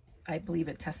I believe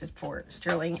it tested for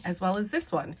sterling, as well as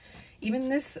this one. Even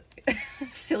this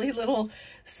silly little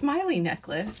smiley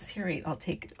necklace. Here, wait,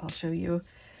 I'll show you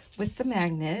with the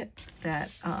magnet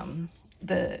that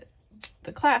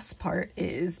the clasp part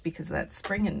is, because of that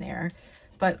spring in there,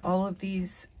 but all of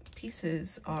these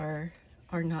pieces are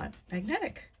not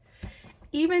magnetic.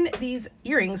 Even these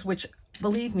earrings, which,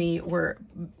 believe me,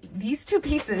 these two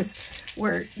pieces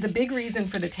were the big reason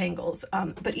for the tangles.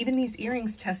 But even these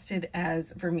earrings tested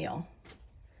as vermeil.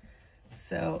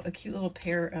 So a cute little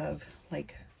pair of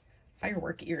like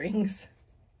firework earrings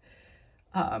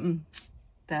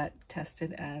that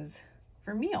tested as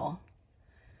vermeil.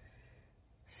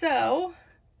 So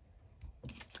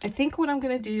I think what I'm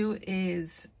going to do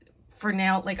is, for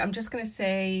now, like, I'm just going to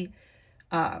say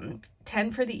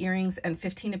 10 for the earrings and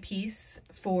 15 a piece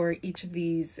for each of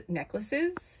these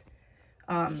necklaces.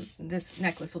 This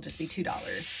necklace will just be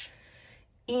 $2.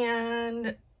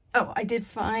 And, oh, I did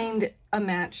find a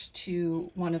match to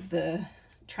one of the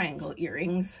triangle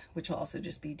earrings, which will also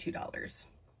just be $2.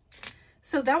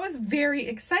 So that was very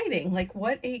exciting. Like,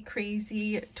 what a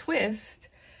crazy twist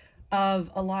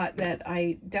of a lot that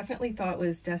I definitely thought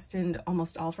was destined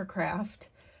almost all for craft.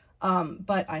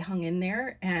 But I hung in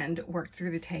there and worked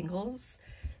through the tangles.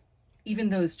 Even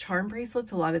those charm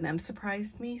bracelets, a lot of them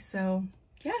surprised me. So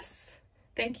yes,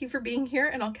 thank you for being here,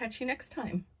 and I'll catch you next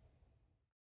time.